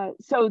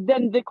 So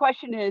then the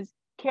question is,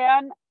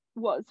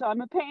 so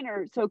I'm a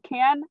painter, so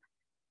can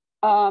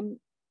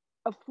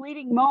a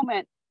fleeting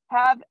moment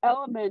have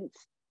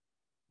elements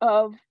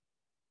of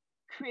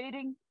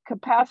creating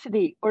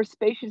capacity or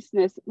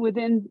spaciousness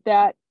within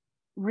that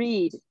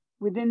read,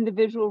 within the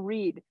visual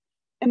read?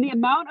 And the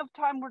amount of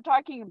time we're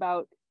talking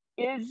about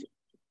is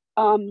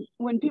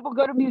when people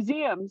go to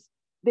museums,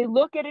 they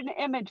look at an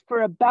image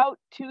for about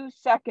 2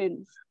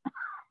 seconds.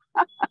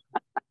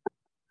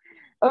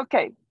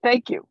 Okay,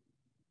 thank you.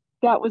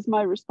 That was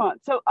my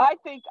response. So I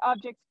think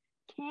objects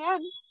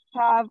can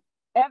have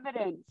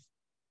evidence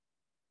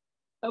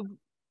of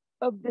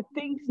the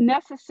things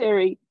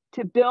necessary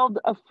to build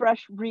a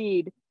fresh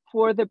read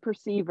for the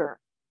perceiver.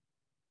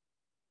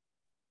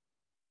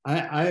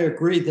 I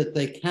agree that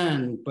they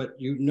can, but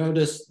you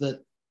notice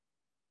that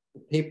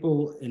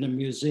people in a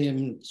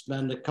museum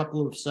spend a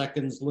couple of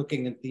seconds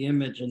looking at the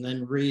image and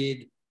then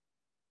read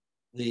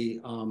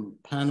the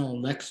panel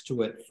next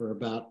to it for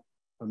about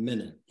a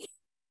minute.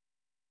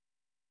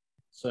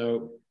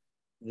 So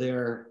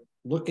they're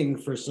looking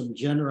for some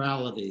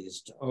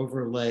generalities to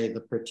overlay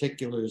the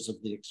particulars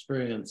of the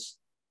experience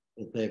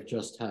that they've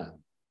just had.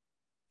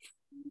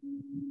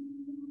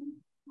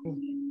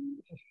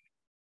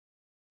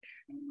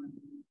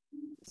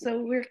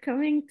 So we're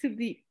coming to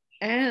the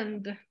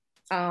end.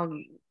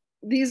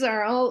 These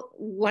are all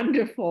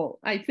wonderful.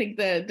 I think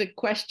the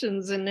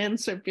questions and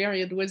answer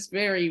period was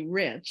very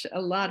rich,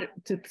 a lot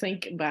to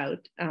think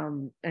about.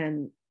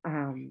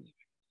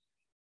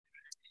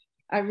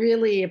 I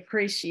really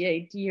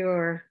appreciate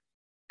your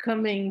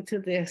coming to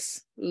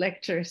this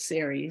lecture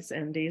series,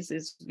 and this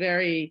is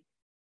very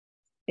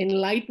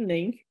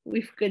enlightening,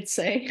 we could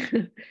say,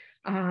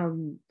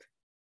 and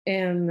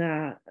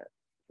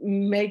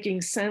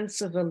making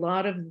sense of a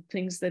lot of the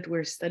things that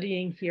we're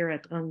studying here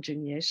at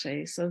Rangjung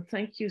Yeshe. So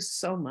thank you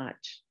so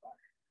much.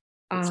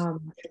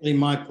 It's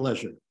my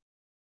pleasure.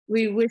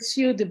 We wish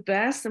you the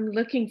best. I'm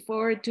looking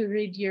forward to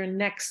read your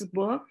next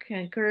book. I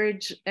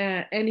encourage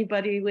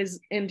anybody who is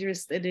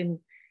interested in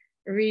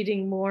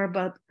reading more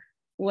about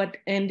what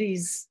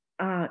Andy's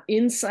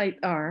insight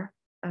are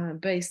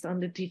based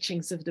on the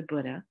teachings of the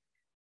Buddha.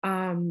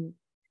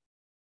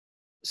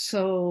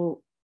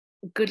 So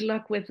good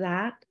luck with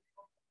that.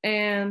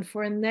 And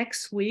for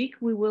next week,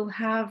 we will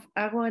have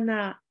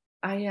Arwana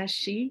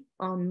Ayashi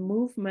on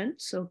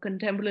movement, so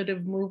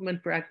contemplative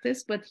movement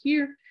practice. But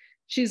here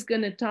she's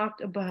going to talk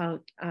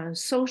about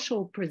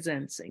social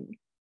presencing,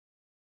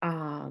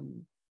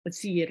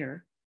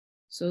 theater.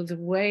 So the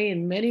way,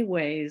 in many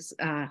ways,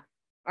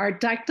 our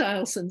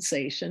tactile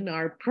sensation,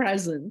 our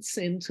presence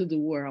into the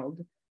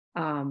world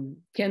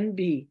can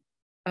be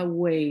a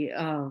way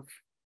of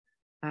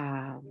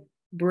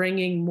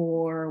bringing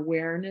more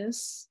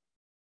awareness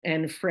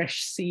and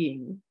fresh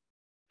seeing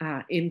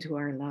into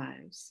our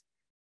lives.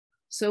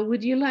 So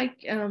would you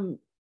like,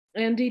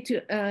 Andy,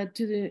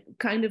 to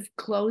kind of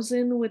close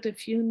in with a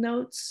few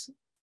notes?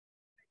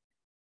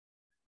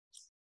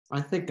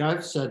 I think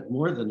I've said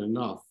more than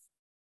enough.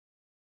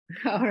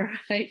 All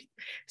right.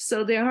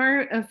 So there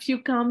are a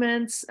few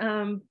comments.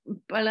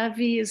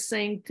 Pallavi is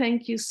saying,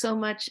 thank you so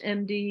much,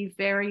 Andy,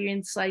 very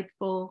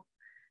insightful.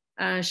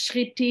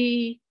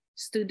 Shriti,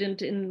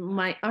 student in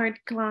my art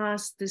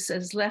class, this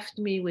has left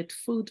me with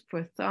food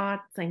for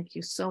thought. Thank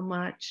you so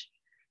much.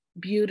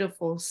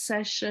 Beautiful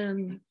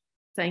session.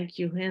 Thank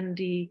you,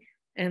 Andy,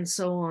 and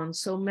so on.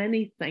 So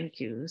many thank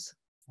yous.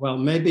 Well,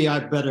 maybe I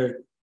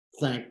better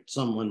thank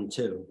someone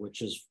too,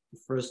 which is,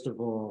 first of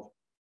all,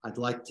 I'd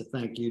like to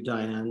thank you,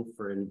 Diane,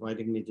 for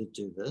inviting me to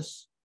do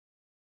this.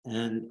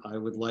 And I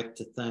would like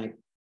to thank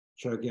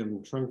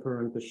Chogyam Trungpa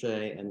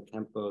Rinpoche and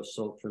Khenpo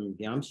Tsultrim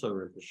Gyamtso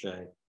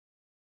Rinpoche,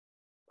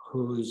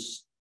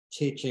 whose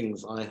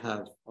teachings I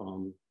have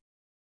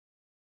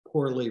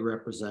poorly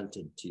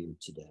represented to you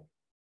today.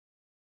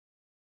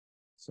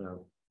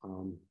 So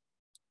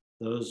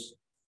those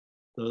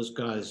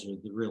guys are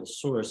the real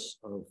source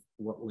of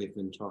what we've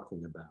been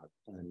talking about,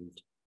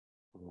 and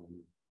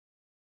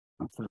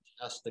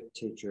fantastic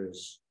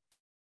teachers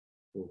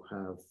who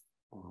have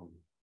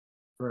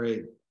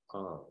very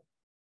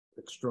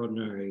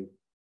extraordinary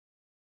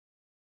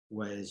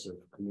ways of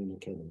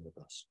communicating with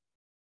us.